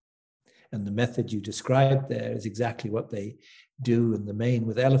 And the method you described there is exactly what they do in the main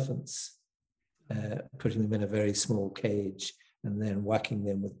with elephants, putting them in a very small cage and then whacking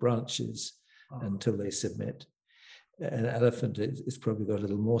them with branches until they submit. An elephant is probably got a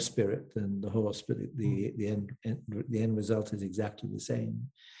little more spirit than the horse, but the end result is exactly the same.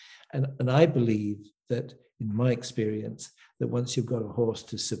 And I believe that, in my experience, that once you've got a horse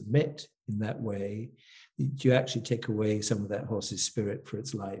to submit in that way, you actually take away some of that horse's spirit for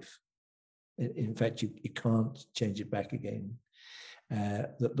its life. In fact, you can't change it back again.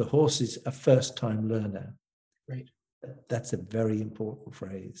 The horse is a first-time learner. Right. That's a very important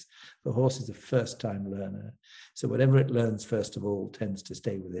phrase. The horse is a first-time learner. So whatever it learns, first of all, tends to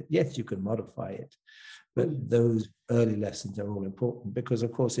stay with it. Yes, you can modify it, but those early lessons are all important because,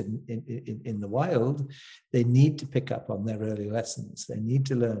 of course, in the wild, they need to pick up on their early lessons. They need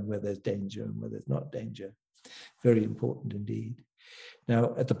to learn where there's danger and where there's not danger. Very important indeed.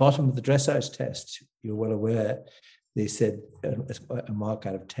 Now, at the bottom of the dressage test, you're well aware, they said a mark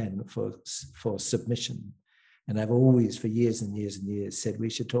out of 10 for submission. And I've always, for years and years and years, said we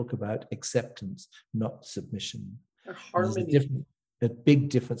should talk about acceptance, not submission. Harmony. A big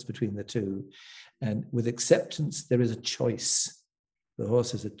difference between the two. And with acceptance, there is a choice. The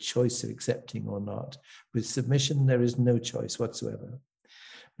horse has a choice of accepting or not. With submission, there is no choice whatsoever.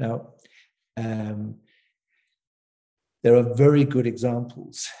 Now, there are very good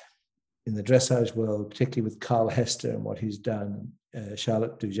examples in the dressage world, particularly with Carl Hester and what he's done,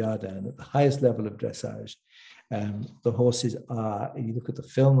 Charlotte Dujardin, at the highest level of dressage. The horses are, you look at the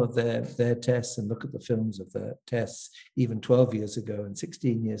film of their tests and look at the films of the tests, even 12 years ago and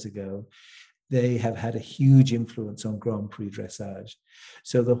 16 years ago, they have had a huge influence on Grand Prix dressage.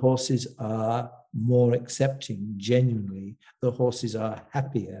 So the horses are more accepting, genuinely. The horses are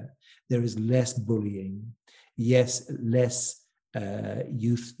happier. There is less bullying. Yes, less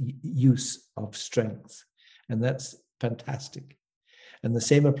use of strength. And that's fantastic. And the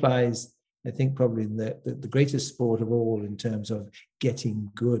same applies, I think, probably in the greatest sport of all in terms of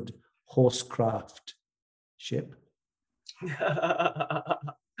getting good horse craftsmanship.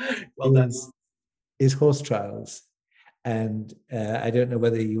 Well done. Is horse trials. And I don't know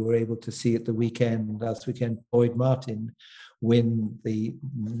whether you were able to see at the last weekend, Boyd Martin win the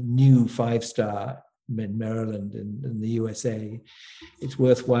new 5-star in Maryland in the USA. It's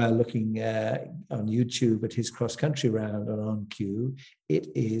worthwhile looking on YouTube at his cross-country round on OnCue. It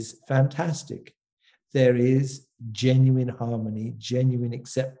is fantastic. There is genuine harmony, genuine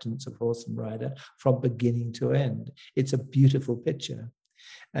acceptance of horse and rider from beginning to end. It's a beautiful picture.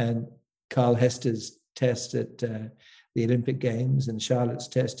 And Carl Hester's test at the Olympic Games and Charlotte's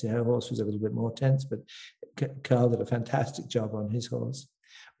test, her horse was a little bit more tense, but Carl did a fantastic job on his horse.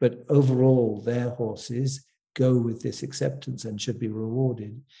 But overall, their horses go with this acceptance and should be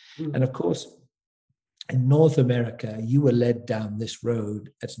rewarded. Mm-hmm. And of course, in North America, you were led down this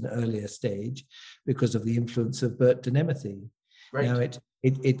road at an earlier stage because of the influence of Bert Denemethee. Right. Now,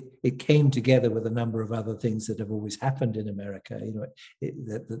 it came together with a number of other things that have always happened in America. You know,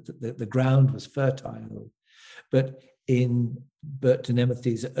 the ground was fertile, but in Bert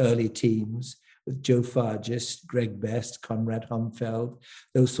Denemethee's early teams with Joe Fargis, Greg Best, Conrad Humfeld,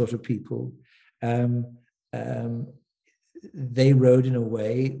 those sort of people, they rode in a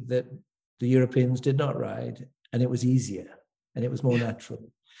way that the Europeans did not ride, and it was easier and it was more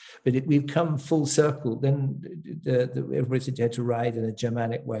natural. But we've come full circle. Then everybody said you had to ride in a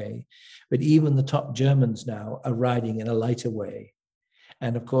Germanic way. But even the top Germans now are riding in a lighter way.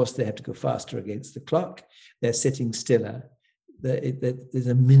 And of course, they have to go faster against the clock. They're sitting stiller. There's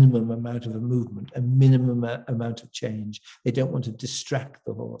a minimum amount of a movement, a minimum amount of change. They don't want to distract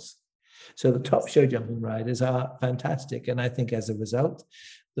the horse. So the top show jumping riders are fantastic. And I think as a result,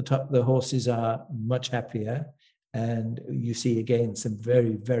 the horses are much happier. And you see, again, some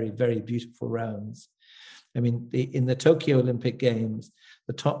very, very, very beautiful rounds. I mean, in the Tokyo Olympic Games,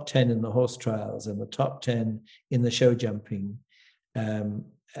 the top 10 in the horse trials and the top 10 in the show jumping, the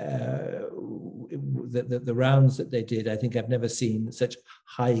rounds that they did, I think I've never seen such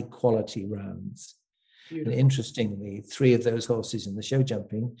high quality rounds. Beautiful. And interestingly, 3 of those horses in the show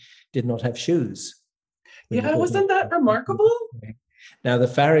jumping did not have shoes. Yeah, wasn't that remarkable? Now, the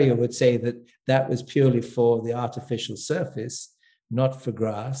farrier would say that was purely for the artificial surface, not for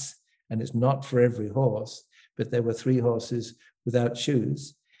grass, and it's not for every horse, but there were 3 horses without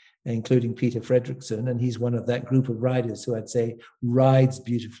shoes, including Peter Fredriksson, and he's one of that group of riders who I'd say rides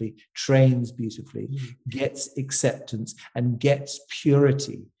beautifully, trains beautifully, gets acceptance, and gets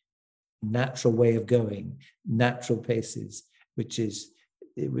purity, natural way of going, natural paces, which is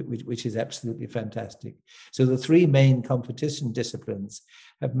absolutely fantastic. So the 3 main competition disciplines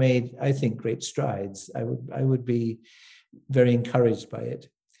have made, I think, great strides. I would be very encouraged by it.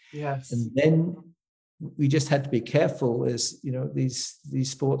 Yes. And then we just had to be careful as, you know, these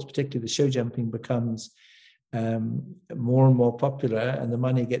sports, particularly the show jumping, becomes more and more popular and the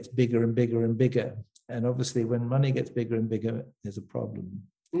money gets bigger and bigger and bigger. And obviously when money gets bigger and bigger, there's a problem.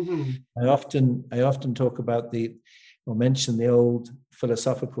 Mm-hmm. I often talk about or mention the old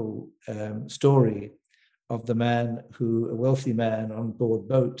philosophical story of the man a wealthy man on board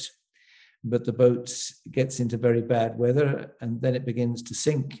boat, but the boat gets into very bad weather and then it begins to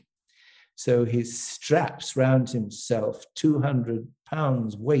sink. So he straps round himself 200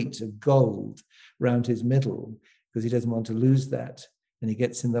 pounds weight of gold round his middle because he doesn't want to lose that. And he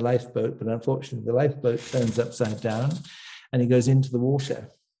gets in the lifeboat, but unfortunately the lifeboat turns upside down and he goes into the water.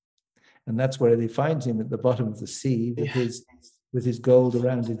 And that's where they find him, at the bottom of the sea with his gold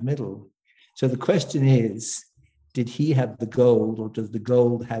around his middle. So the question is, did he have the gold or does the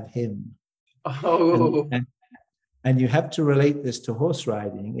gold have him? Oh. And you have to relate this to horse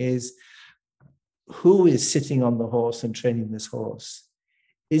riding, is who is sitting on the horse and training this horse?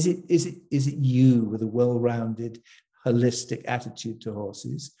 Is it you with a well-rounded, holistic attitude to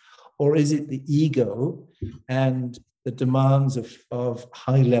horses? Or is it the ego and the demands of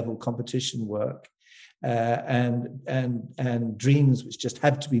high-level competition work and dreams which just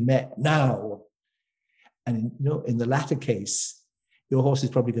have to be met now? And in the latter case, your horse is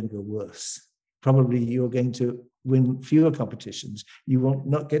probably going to go worse. Probably you're going to win fewer competitions. You won't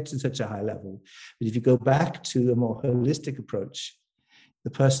not get to such a high level. But if you go back to a more holistic approach, the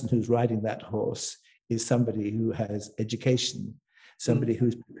person who's riding that horse is somebody who has education, somebody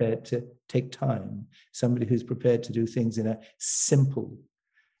who's prepared to take time, somebody who's prepared to do things in a simple,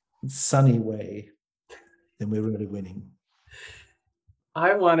 sunny way, then we're really winning.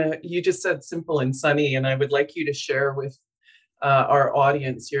 You just said simple and sunny, and I would like you to share with our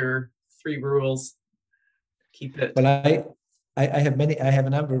audience your 3 rules. Keep it. Well, I have a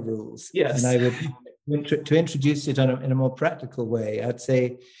number of rules. Yes. And I would, to introduce it in a more practical way, I'd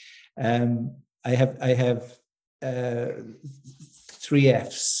say I have 3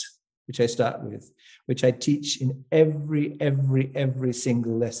 F's, which I start with, which I teach in every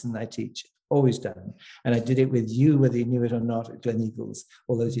single lesson I teach. Always done. And I did it with you, whether you knew it or not, at Gleneagles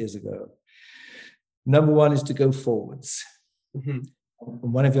all those years ago. Number 1 is to go forwards. Mm-hmm.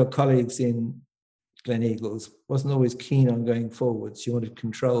 One of your colleagues in Gleneagles wasn't always keen on going forwards. She wanted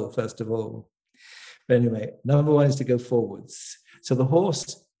control, first of all. But anyway, number 1 is to go forwards. So the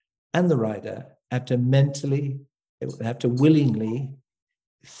horse and the rider have to willingly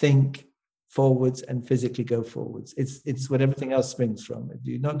think forwards and physically go forwards. It's what everything else springs from. If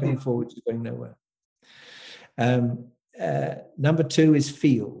you're not going forwards, you're going nowhere. Number 2 is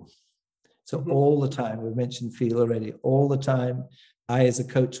feel. So all the time, we've mentioned feel already, all the time, I as a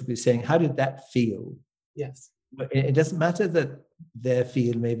coach will be saying, how did that feel? Yes. But it doesn't matter that their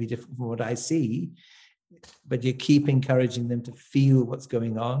feel may be different from what I see, but you keep encouraging them to feel what's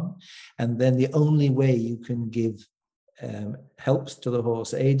going on. And then the only way you can give helps to the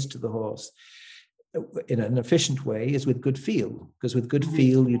horse, aids to the horse in an efficient way is with good feel, because with good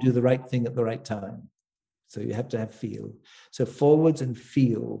feel, you do the right thing at the right time. So you have to have feel. So forwards and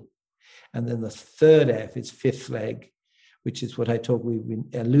feel. And then the 3rd F is fifth leg, which is what we've been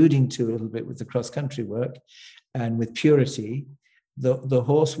alluding to a little bit with the cross-country work. And with purity, the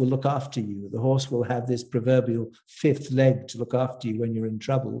horse will look after you. The horse will have this proverbial 5th leg to look after you when you're in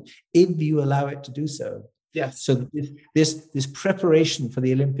trouble, if you allow it to do so. Yes. So this preparation for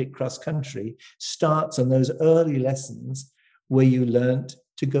the Olympic cross-country starts on those early lessons where you learned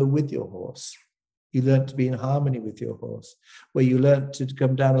to go with your horse. You learned to be in harmony with your horse, where you learned to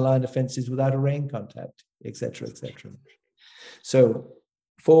come down a line of fences without a rein contact, etc., etc. So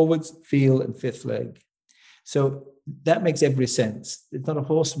forwards, feel, and 5th leg. So that makes every sense. It's not a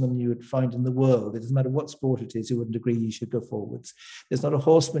horseman you would find in the world. It doesn't matter what sport it is, who wouldn't agree you should go forwards. There's not a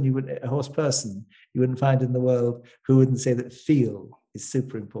horse person you wouldn't find in the world who wouldn't say that feel is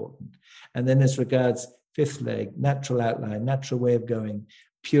super important. And then as regards 5th leg, natural outline, natural way of going,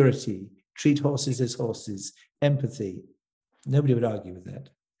 purity, treat horses as horses, empathy. Nobody would argue with that.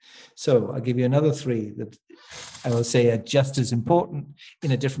 So I'll give you another 3 that I will say are just as important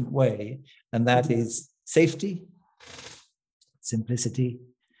in a different way, and that is safety, simplicity,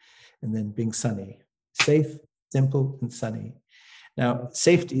 and then being sunny. Safe, simple, and sunny. Now,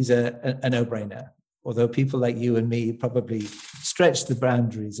 safety is a no-brainer, although people like you and me probably stretch the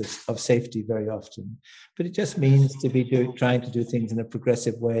boundaries of safety very often. But it just means to be trying to do things in a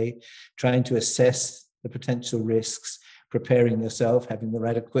progressive way, trying to assess the potential risks, preparing yourself, having the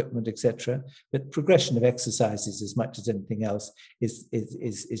right equipment, etc. But progression of exercises, as much as anything else,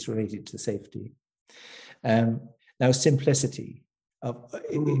 is related to safety. Now, simplicity.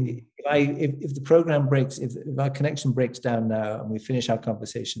 If the program breaks, if our connection breaks down now and we finish our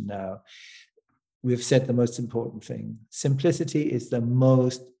conversation now, we've said the most important thing. Simplicity is the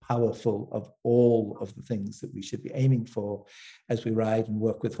most powerful of all of the things that we should be aiming for as we ride and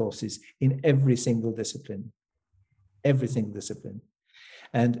work with horses in every single discipline. Every single discipline.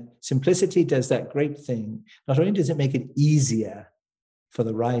 And simplicity does that great thing. Not only does it make it easier for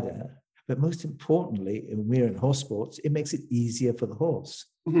the rider, but most importantly, when we're in horse sports, it makes it easier for the horse.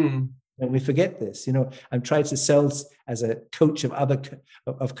 Mm-hmm. And we forget this. I'm trying to sell as a coach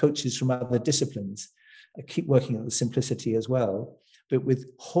of coaches from other disciplines. I keep working on the simplicity as well. But with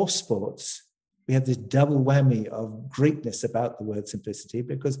horse sports, we have this double whammy of greatness about the word simplicity,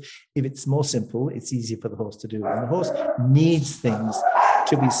 because if it's more simple, it's easier for the horse to do. And the horse needs things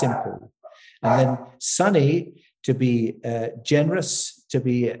to be simple. And then sunny, to be generous, to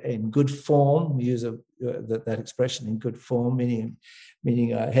be in good form. We use that expression, in good form,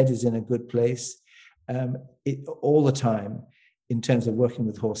 meaning our head is in a good place. All the time, in terms of working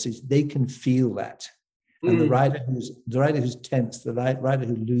with horses, they can feel that. And the rider who's tense, the rider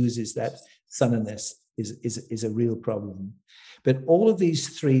who loses that sunniness is a real problem. But all of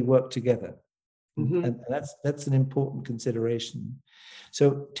these 3 work together. Mm-hmm. And that's an important consideration.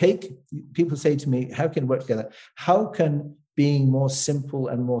 So people say to me, how can it work together? How can being more simple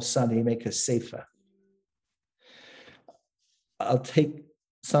and more sunny make us safer? I'll take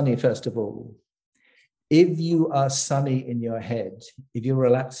sunny first of all. If you are sunny in your head, if you're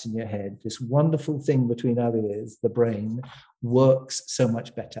relaxed in your head, this wonderful thing between our ears, the brain, works so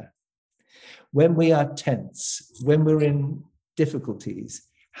much better. When we are tense, when we're in difficulties,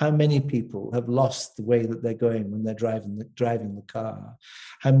 how many people have lost the way that they're going when they're driving the car?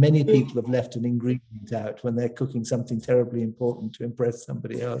 How many people have left an ingredient out when they're cooking something terribly important to impress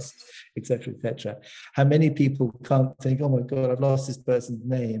somebody else, etc., etc.? How many people can't think, oh my God, I've lost this person's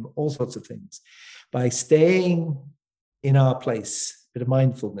name, all sorts of things. By staying in our place, a bit of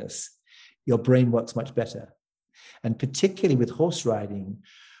mindfulness, your brain works much better. And particularly with horse riding,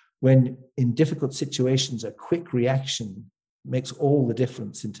 when in difficult situations, a quick reaction makes all the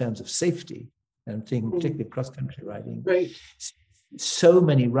difference in terms of safety. And I'm thinking particularly cross-country riding. Right. So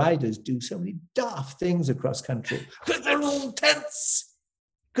many riders do so many daft things across country because they're all tense,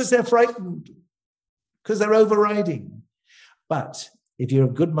 because they're frightened, because they're overriding. But if you're a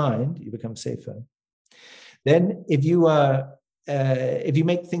good mind, you become safer. Then if you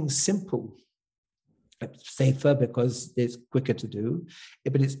make things simple, it's safer because it's quicker to do,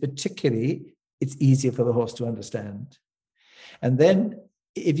 but it's easier for the horse to understand. And then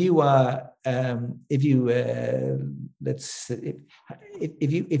if you want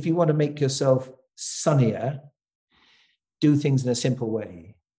to make yourself sunnier, do things in a simple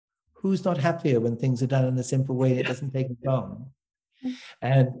way. Who's not happier when things are done in a simple way and it doesn't take long?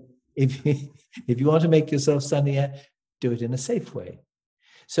 And if you want to make yourself sunnier, do it in a safe way.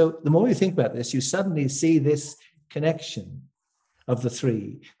 So the more you think about this, you suddenly see this connection of the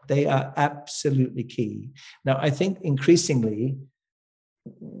three. They are absolutely key. Now, I think increasingly,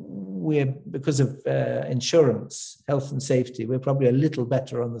 because of insurance, health and safety, we're probably a little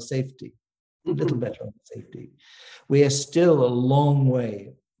better on the safety, We are still a long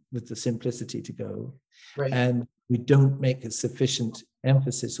way with the simplicity to go. Right. And we don't make a sufficient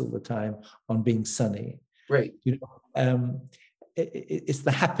emphasis all the time on being sunny. Right. It's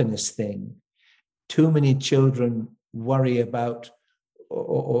the happiness thing. Too many children worry about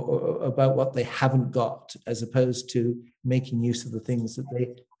what they haven't got, as opposed to making use of the things that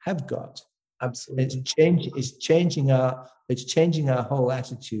they have got. Absolutely. It's changing our whole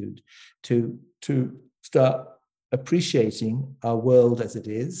attitude to start appreciating our world as it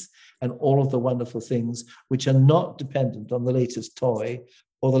is and all of the wonderful things which are not dependent on the latest toy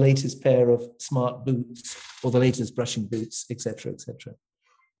or the latest pair of smart boots or the latest brushing boots, etc., etc.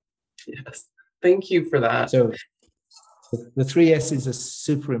 Yes. Thank you for that. So the 3 S's are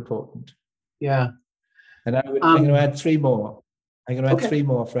super important. Yeah. And I'm going to add 3 more. I'm going to add 3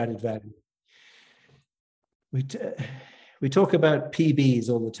 more for added value. We talk about PBs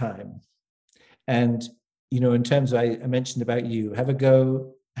all the time. And, in terms of, I mentioned about you, have a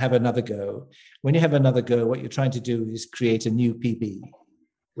go, have another go. When you have another go, what you're trying to do is create a new PB.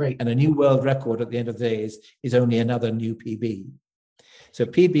 Right. And a new world record at the end of the day is only another new PB. So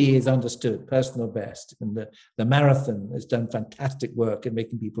PB is understood, personal best. And the marathon has done fantastic work in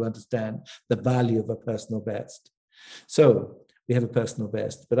making people understand the value of a personal best. So we have a personal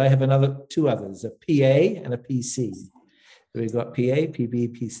best, but I have 2 others, a PA and a PC. So we've got PA,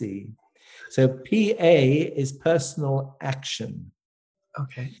 PB, PC. So PA is personal action.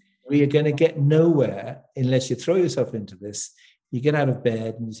 Okay. We are going to get nowhere unless you throw yourself into this. You get out of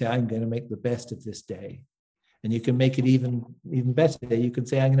bed and you say, I'm going to make the best of this day. And you can make it even better. You can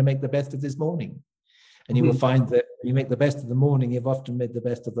say, I'm going to make the best of this morning. And you will find that you make the best of the morning, you've often made the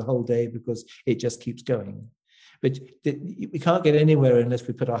best of the whole day because it just keeps going. But we can't get anywhere unless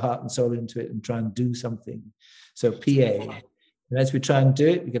we put our heart and soul into it and try and do something. So PA. And as we try and do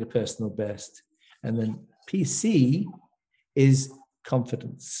it, we get a personal best. And then PC is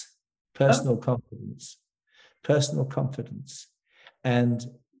confidence, personal confidence. And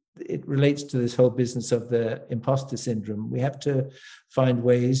it relates to this whole business of the imposter syndrome. We have to find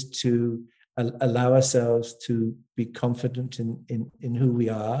ways to allow ourselves to be confident in who we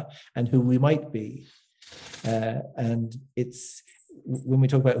are and who we might be. And it's when we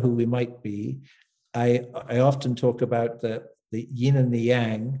talk about who we might be, I often talk about the yin and the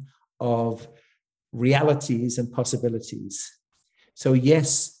yang of realities and possibilities. So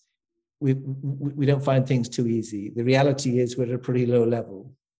yes, we don't find things too easy. The reality is we're at a pretty low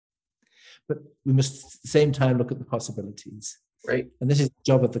level. But we must at the same time look at the possibilities. Right. And this is the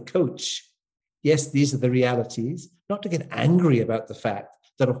job of the coach. Yes, these are the realities, not to get angry about the fact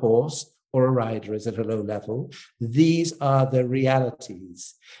that a horse or a rider is at a low level. These are the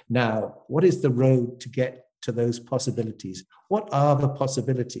realities. Now, what is the road to get to those possibilities? What are the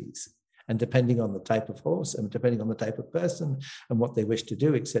possibilities? And depending on the type of horse and depending on the type of person and what they wish to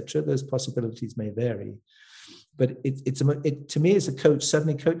do, etc., those possibilities may vary. But to me as a coach,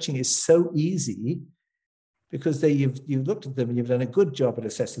 suddenly coaching is so easy because you've looked at them and you've done a good job at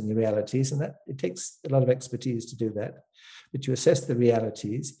assessing the realities, and that it takes a lot of expertise to do that. But you assess the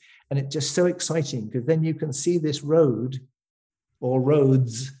realities, and it's just so exciting because then you can see this road or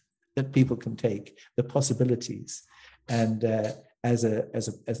roads that people can take, the possibilities. And as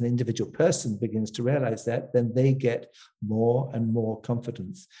an individual person begins to realize that, then they get more and more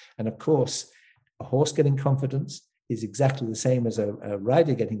confidence. And of course, a horse getting confidence is exactly the same as a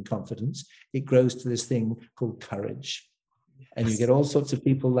rider getting confidence. It grows to this thing called courage. And you get all sorts of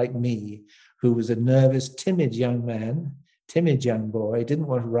people like me, who was a nervous, timid young man, timid young boy, didn't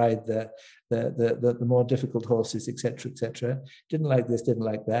want to ride the more difficult horses, etc., didn't like this, didn't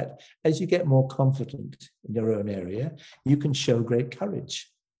like that. As you get more confident in your own area, you can show great courage.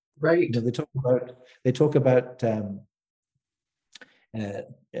 Right. You know, they talk about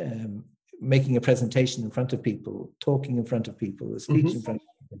making a presentation in front of people, talking in front of people, a speech in front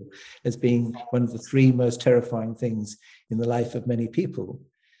of people, as being one of the three most terrifying things in the life of many people.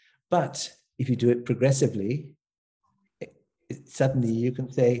 But if you do it progressively, suddenly you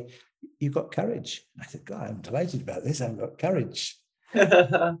can say, you've got courage. I said, God, I'm delighted about this. I've got courage.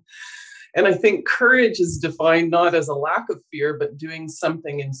 And I think courage is defined not as a lack of fear, but doing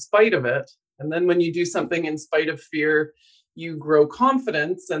something in spite of it. And then when you do something in spite of fear, you grow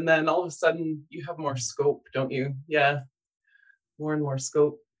confidence, and then all of a sudden you have more scope, don't you? Yeah, more and more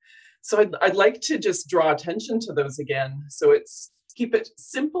scope. So I'd like to just draw attention to those again. So it's keep it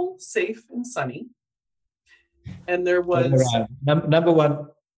simple, safe, and sunny. And there was number one.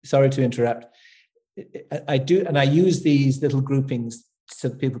 Sorry to interrupt. I do, and I use these little groupings so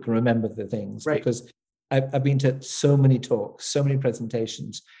that people can remember the things, right? Because I've been to so many talks, so many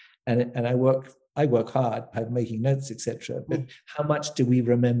presentations, and I work hard. I'm making notes, etc. But how much do we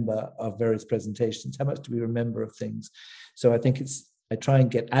remember of various presentations? How much do we remember of things? So I think I try and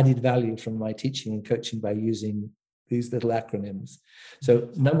get added value from my teaching and coaching by using these little acronyms. So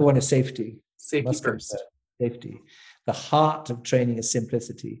number one is safety. Safety first. Safety. The heart of training is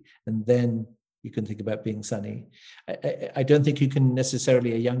simplicity, and then you can think about being sunny. I don't think you can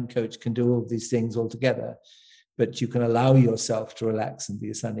necessarily, a young coach can do all these things all together, but you can allow yourself to relax and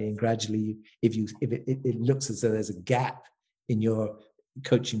be sunny. And gradually, if it looks as though there's a gap in your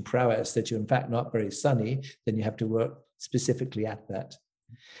coaching prowess, that you're in fact not very sunny, then you have to work specifically at that.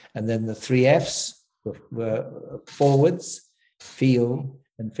 And then the 3 F's were forwards, feel,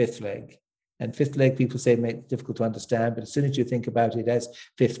 and fifth leg. And fifth leg, people say, make it difficult to understand, but as soon as you think about it as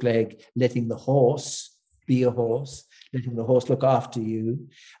fifth leg, letting the horse be a horse, letting the horse look after you,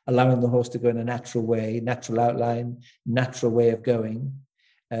 allowing the horse to go in a natural way, natural outline, natural way of going,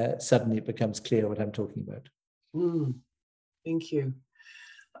 suddenly it becomes clear what I'm talking about. Thank you.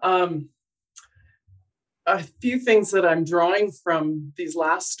 A few things that I'm drawing from these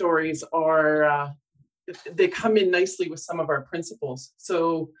last stories are, they come in nicely with some of our principles.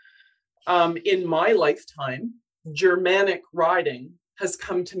 So in my lifetime, Germanic riding has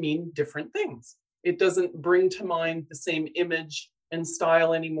come to mean different things. It doesn't bring to mind the same image and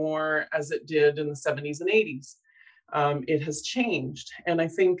style anymore as it did in the 70s and 80s. It has changed. And I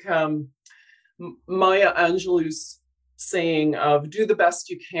think Maya Angelou's saying of do the best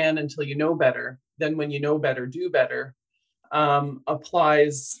you can until you know better, then when you know better, do better,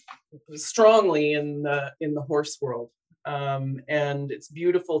 applies strongly in the horse world. And it's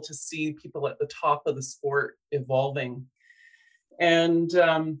beautiful to see people at the top of the sport evolving. And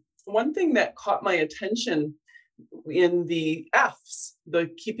one thing that caught my attention in the F's, the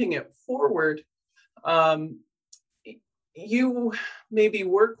keeping it forward, you maybe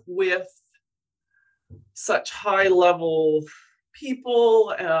work with such high level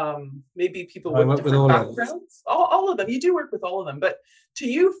people, maybe people with different backgrounds, all of them. You do work with all of them, but to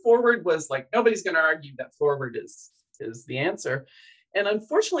you, forward was like, nobody's going to argue that forward is the answer. And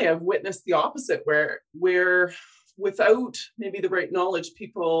unfortunately, I've witnessed the opposite, where without maybe the right knowledge,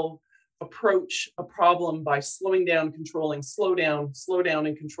 people approach a problem by slowing down, controlling, slow down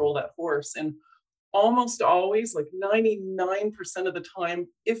and control that horse. And almost always, like 99% of the time,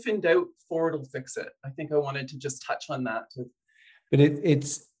 if in doubt, forward will fix it. I think I wanted to just touch on that. But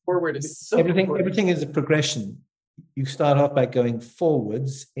it's forward is so everything. important. Everything is a progression. You start off by going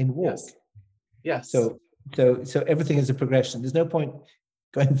forwards in walk. Yes. So everything is a progression. There's no point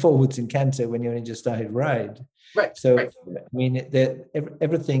going forwards in canter when you only just started ride. Right. So right. I mean,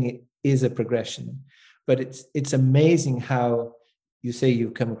 everything is a progression, but it's amazing how you say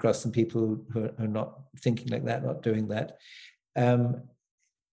you've come across some people who are not thinking like that, not doing that.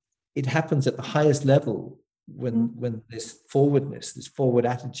 It happens at the highest level when this forwardness, this forward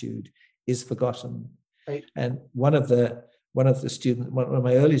attitude is forgotten. Right. And one of the one of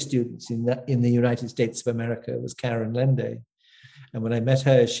my early students in the United States of America was Karen Lende. And when I met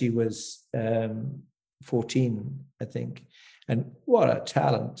her, she was 14, I think. And what a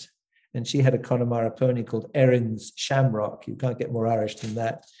talent. And she had a Connemara pony called Erin's Shamrock. You can't get more Irish than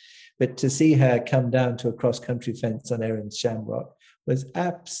that. But to see her come down to a cross-country fence on Erin's Shamrock was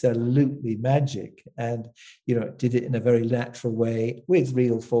absolutely magic. And, did it in a very natural way with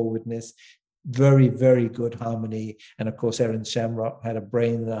real forwardness, very, very good harmony. And of course, Erin's Shamrock had a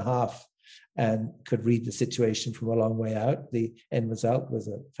brain and a half and could read the situation from a long way out. The end result was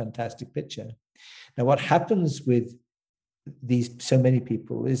a fantastic picture. Now, what happens with so many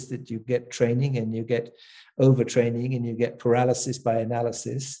people is that you get training and you get overtraining and you get paralysis by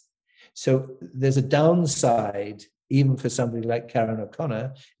analysis. So there's a downside, even for somebody like Karen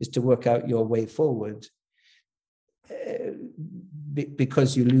O'Connor, is to work out your way forward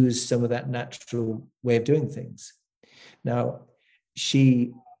because you lose some of that natural way of doing things. Now,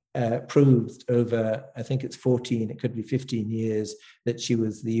 she proved over, I think it's 14, it could be 15 years, that she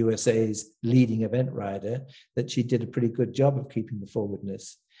was the USA's leading event rider, that she did a pretty good job of keeping the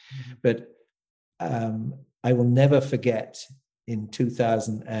forwardness. Mm-hmm. But I will never forget in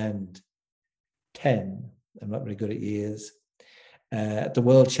 2010, I'm not very good at years, at the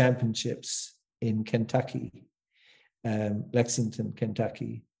World Championships in Kentucky, Lexington,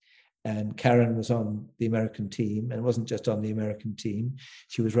 Kentucky. And Karen was on the American team, and it wasn't just on the American team.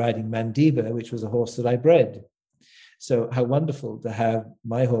 She was riding Mandiba, which was a horse that I bred. So how wonderful to have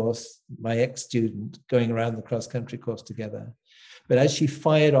my horse, my ex-student, going around the cross-country course together. But as she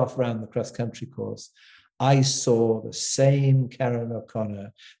fired off around the cross-country course, I saw the same Karen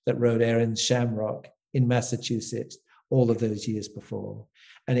O'Connor that rode Erin's Shamrock in Massachusetts all of those years before.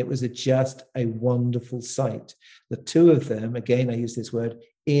 And it was just a wonderful sight. The two of them, again, I use this word,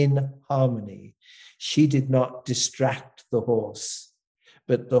 in harmony. She did not distract the horse,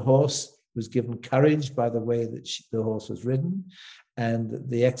 but the horse was given courage by the way that the horse was ridden, and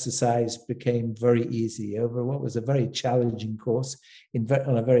the exercise became very easy over what was a very challenging course in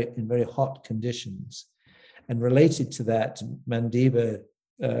very hot conditions. And related to that, Mandiba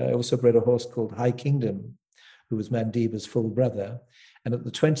also bred a horse called High Kingdom, who was Mandiba's full brother. And at the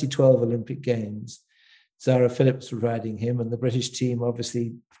 2012 Olympic Games, Zara Phillips was riding him, and the British team,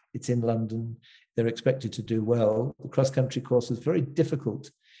 obviously, it's in London. They're expected to do well. The cross-country course was very difficult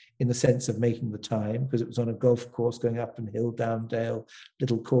in the sense of making the time, because it was on a golf course going up and hill, down dale,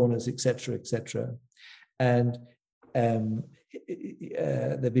 little corners, etc., etc. And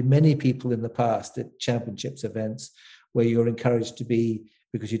there've been many people in the past at championships events where you're encouraged to be,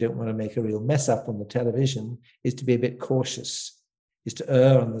 because you don't want to make a real mess up on the television, is to be a bit cautious, is to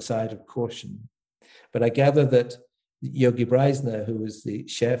err on the side of caution. But I gather that Yogi Breisner, who was the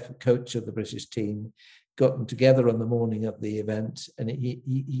chef, coach of the British team, got them together on the morning of the event, and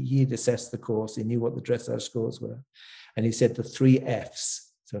he'd assessed the course. He knew what the dressage scores were. And he said the 3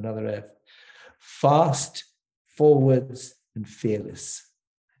 Fs, so another F: fast, forwards, and fearless.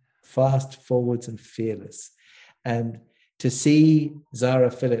 Fast, forwards, and fearless. And to see Zara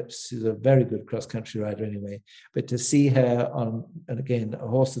Phillips, who's a very good cross-country rider anyway, but to see her on, and again, a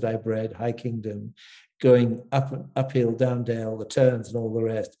horse that I bred, High Kingdom, going uphill, down dale, the turns and all the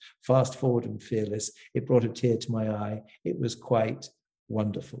rest, fast, forward, and fearless, it brought a tear to my eye. It was quite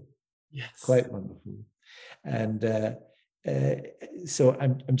wonderful. Yes. Quite wonderful. And so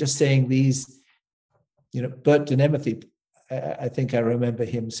I'm just saying these, Bert Denemothy, I think I remember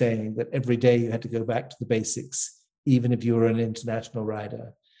him saying that every day you had to go back to the basics, even if you were an international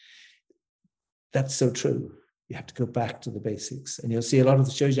rider. That's so true. You have to go back to the basics. And you'll see a lot of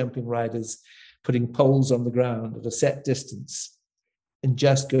the show jumping riders putting poles on the ground at a set distance and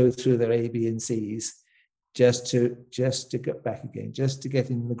just go through their A, B, and C's just to get back again, just to get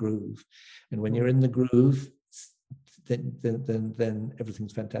in the groove. And when you're in the groove, then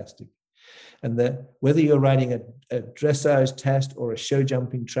everything's fantastic. And whether you're riding a dressage test or a show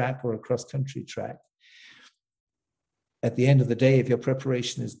jumping track or a cross-country track, at the end of the day, if your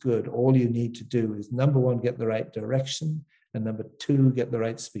preparation is good, all you need to do is, number 1, get the right direction, and number 2, get the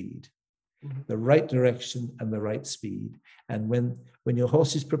right speed. The right direction and the right speed. And when your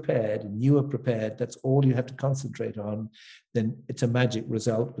horse is prepared and you are prepared, that's all you have to concentrate on, then it's a magic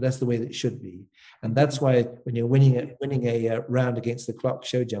result, but that's the way that it should be. And that's why when you're winning a round against the clock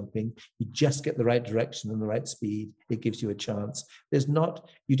show jumping, you just get the right direction and the right speed. It gives you a chance.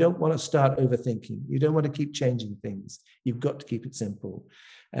 You don't want to start overthinking. You don't want to keep changing things. You've got to keep it simple.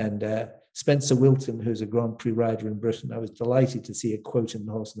 And Spencer Wilton, who's a Grand Prix rider in Britain, I was delighted to see a quote in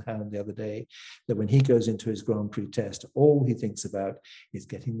the Horse and Hound the other day that when he goes into his Grand Prix test, all he thinks about is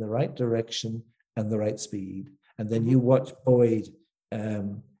getting the right direction and the right speed. and then you watch Boyd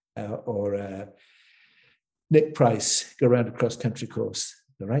or Nick Price go around a cross-country course,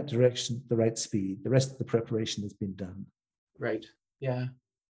 the right direction, the right speed. The rest of the preparation has been done. Right. Yeah.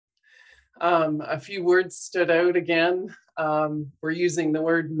 A few words stood out again. We're using the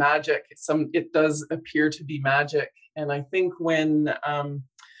word magic. It does appear to be magic. And I think when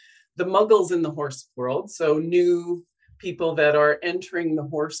the muggles in the horse world, so new people that are entering the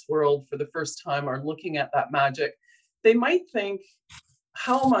horse world for the first time, are looking at that magic, they might think,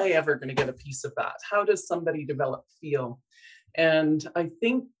 how am I ever going to get a piece of that? How does somebody develop feel? And I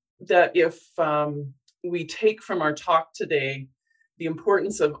think that if we take from our talk today the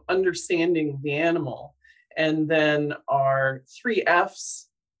importance of understanding the animal, and then our 3 F's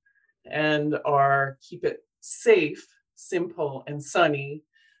and our keep it safe, simple, and sunny,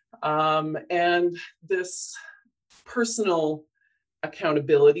 and this personal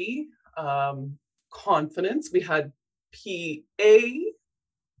accountability, confidence. We had PA,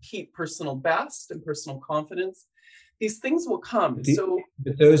 keep personal best, and personal confidence. These things will come.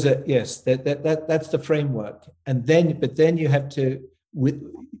 But those are, yes, that's the framework. And then, but then you have to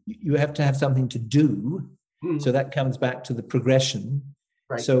have something to do. So that comes back to the progression.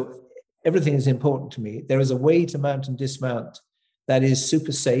 Right. So everything is important to me. There is a way to mount and dismount that is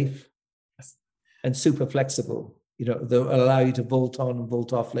super safe and super flexible. That will allow you to vault on and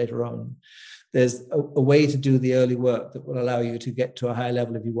vault off later on. There's a way to do the early work that will allow you to get to a high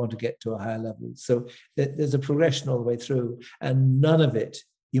level if you want to get to a higher level. So there's a progression all the way through, and none of it,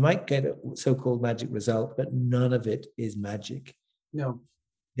 you might get a so-called magic result, but none of it is magic. No.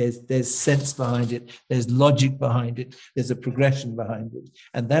 There's sense behind it. There's logic behind it. There's a progression behind it.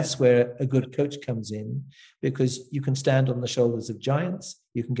 And that's where a good coach comes in, because you can stand on the shoulders of giants.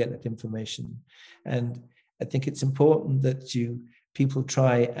 You can get that information. And I think it's important that people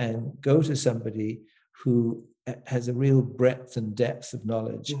try and go to somebody who has a real breadth and depth of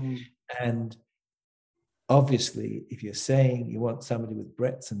knowledge. And obviously, if you're saying you want somebody with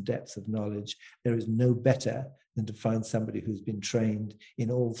breadth and depth of knowledge, there is no better than to find somebody who's been trained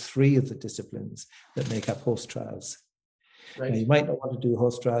in all 3 of the disciplines that make up horse trials. Right. Now, you might not want to do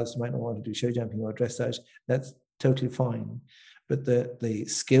horse trials, you might not want to do show jumping or dressage. That's totally fine. But the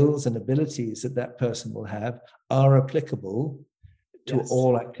skills and abilities that person will have are applicable to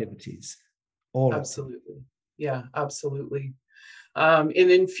all activities. Absolutely. Activities. Yeah, absolutely. And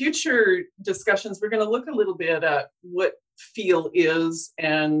in future discussions, we're going to look a little bit at what feel is,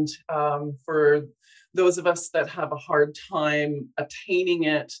 and for those of us that have a hard time attaining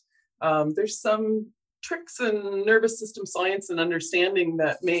it, there's some tricks in nervous system science and understanding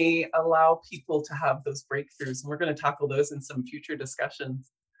that may allow people to have those breakthroughs. And we're going to tackle those in some future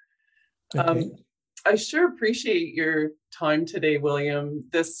discussions. Okay. I sure appreciate your time today, William.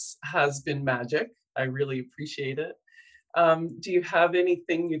 This has been magic. I really appreciate it. Do you have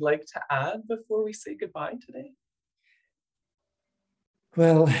anything you'd like to add before we say goodbye today?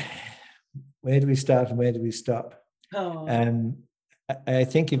 Well, where do we start and where do we stop? I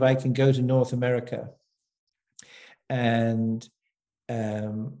think if I can go to North America, and I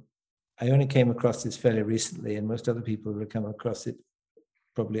only came across this fairly recently, and most other people would have come across it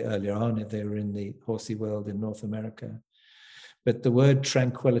probably earlier on if they were in the horsey world in North America. But the word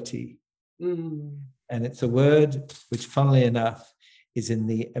tranquility, and it's a word which, funnily enough, is in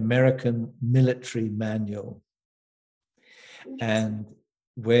the American military manual, and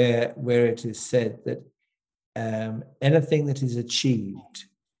where it is said that anything that is achieved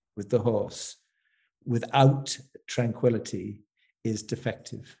with the horse without tranquility is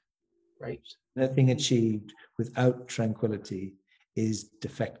defective. Right. Anything achieved without tranquility is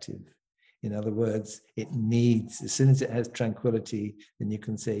defective. In other words, it needs, as soon as it has tranquility, then you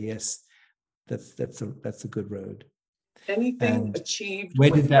can say, yes, that's a good road. Anything achieved. Where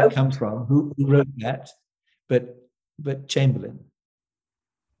did that come from? Who wrote that? But Chamberlain.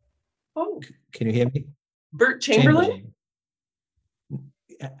 Oh. Can you hear me? Bert Chamberlain?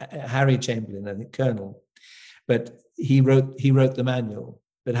 Harry Chamberlain, I think, Colonel. But he wrote the manual.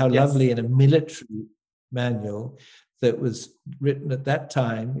 But how lovely in a military manual that was written at that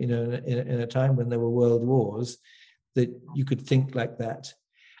time, in a time when there were world wars, that you could think like that.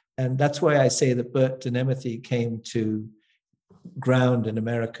 And that's why I say that Bert Denemethee came to ground in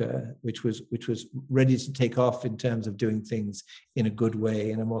America, which was ready to take off in terms of doing things in a good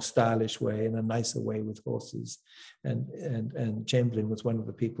way, in a more stylish way, in a nicer way with horses. And Chamberlain was one of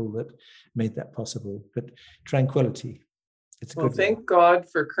the people that made that possible. But tranquility. Thank God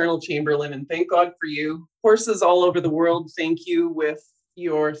for Colonel Chamberlain, and thank God for you. Horses all over the world, thank you with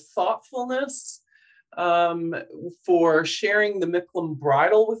your thoughtfulness, for sharing the Micklem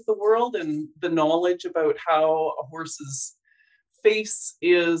bridle with the world and the knowledge about how a horse's face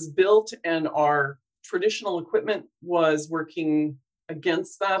is built, and our traditional equipment was working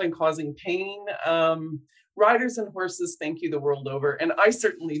against that and causing pain. Riders and horses, thank you the world over. And I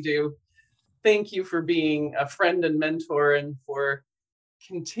certainly do. Thank you for being a friend and mentor, and for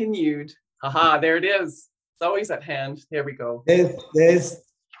continued, there it is. It's always at hand. There we go. There's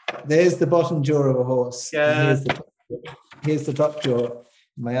the bottom jaw of a horse. Yeah. Here's the top jaw,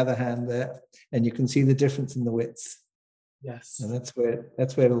 my other hand there. And you can see the difference in the widths. Yes. And that's where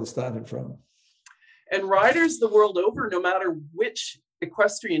it all started from. And riders the world over, no matter which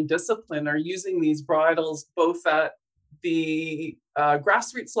equestrian discipline, are using these bridles both at the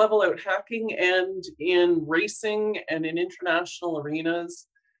grassroots level out hacking and in racing and in international arenas.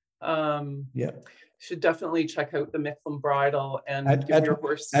 Should definitely check out the Micklem bridle and give your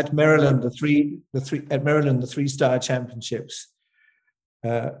horse. At Maryland, the 3-star championships,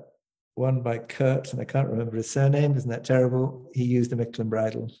 won by Kurt, and I can't remember his surname. Isn't that terrible? He used the Micklem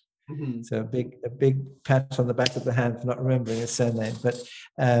bridle. Mm-hmm. So a big pat on the back of the hand for not remembering his surname. But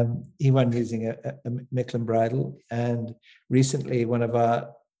he won using a Micklem bridle. And recently, one of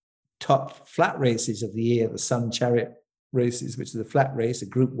our top flat races of the year, the Sun Chariot races, which is a flat race, a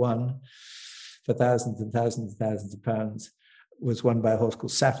Group 1 for thousands and thousands and thousands of pounds, was won by a horse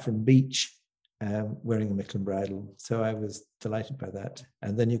called Saffron Beach, wearing a Micklem bridle. So I was delighted by that.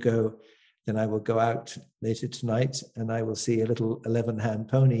 And then I will go out later tonight and I will see a little 11-hand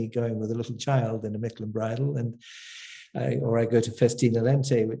pony going with a little child in a Micklem bridle. Or I go to Festina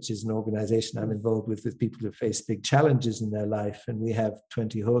Lente, which is an organization I'm involved with people who face big challenges in their life. And we have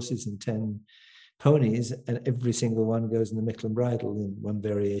 20 horses and 10 ponies, and every single one goes in the Micklem bridle in one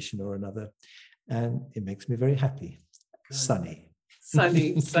variation or another. And it makes me very happy. Sunny.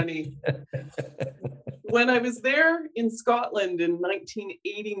 When I was there in Scotland in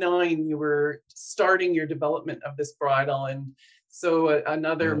 1989, you were starting your development of this bridle. And so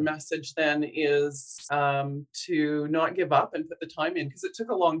another message then is to not give up and put the time in, because it took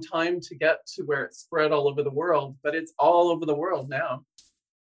a long time to get to where it's spread all over the world, but it's all over the world now.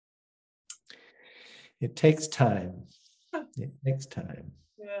 It takes time. It takes time.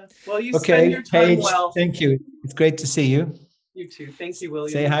 Yeah. Well, you spend your time Paige, well. Thank you. It's great to see you. You too. Thank you,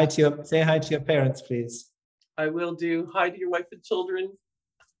 William. Say hi to your parents, please. I will do. Hi to your wife and children.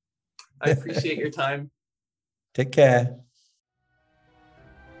 I appreciate your time. Take care.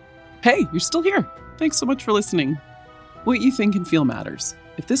 Hey, you're still here. Thanks so much for listening. What you think and feel matters.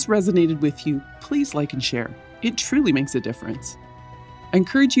 If this resonated with you, please like and share. It truly makes a difference. I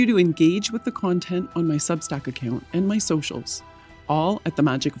encourage you to engage with the content on my Substack account and my socials, all at The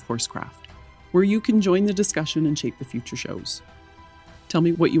Magic of Horsecraft, where you can join the discussion and shape the future shows. Tell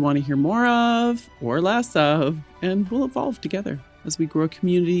me what you want to hear more of or less of, and we'll evolve together as we grow a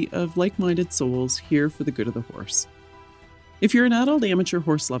community of like-minded souls here for the good of the horse. If you're an adult amateur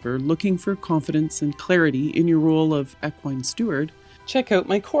horse lover looking for confidence and clarity in your role of equine steward, check out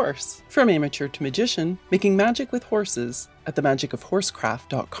my course, From Amateur to Magician, Making Magic with Horses, at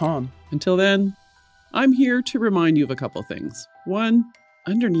themagicofhorsecraft.com. Until then, I'm here to remind you of a couple things. 1,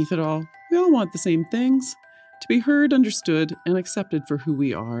 underneath it all, we all want the same things: to be heard, understood, and accepted for who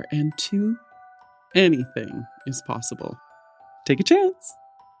we are. And 2, anything is possible. Take a chance.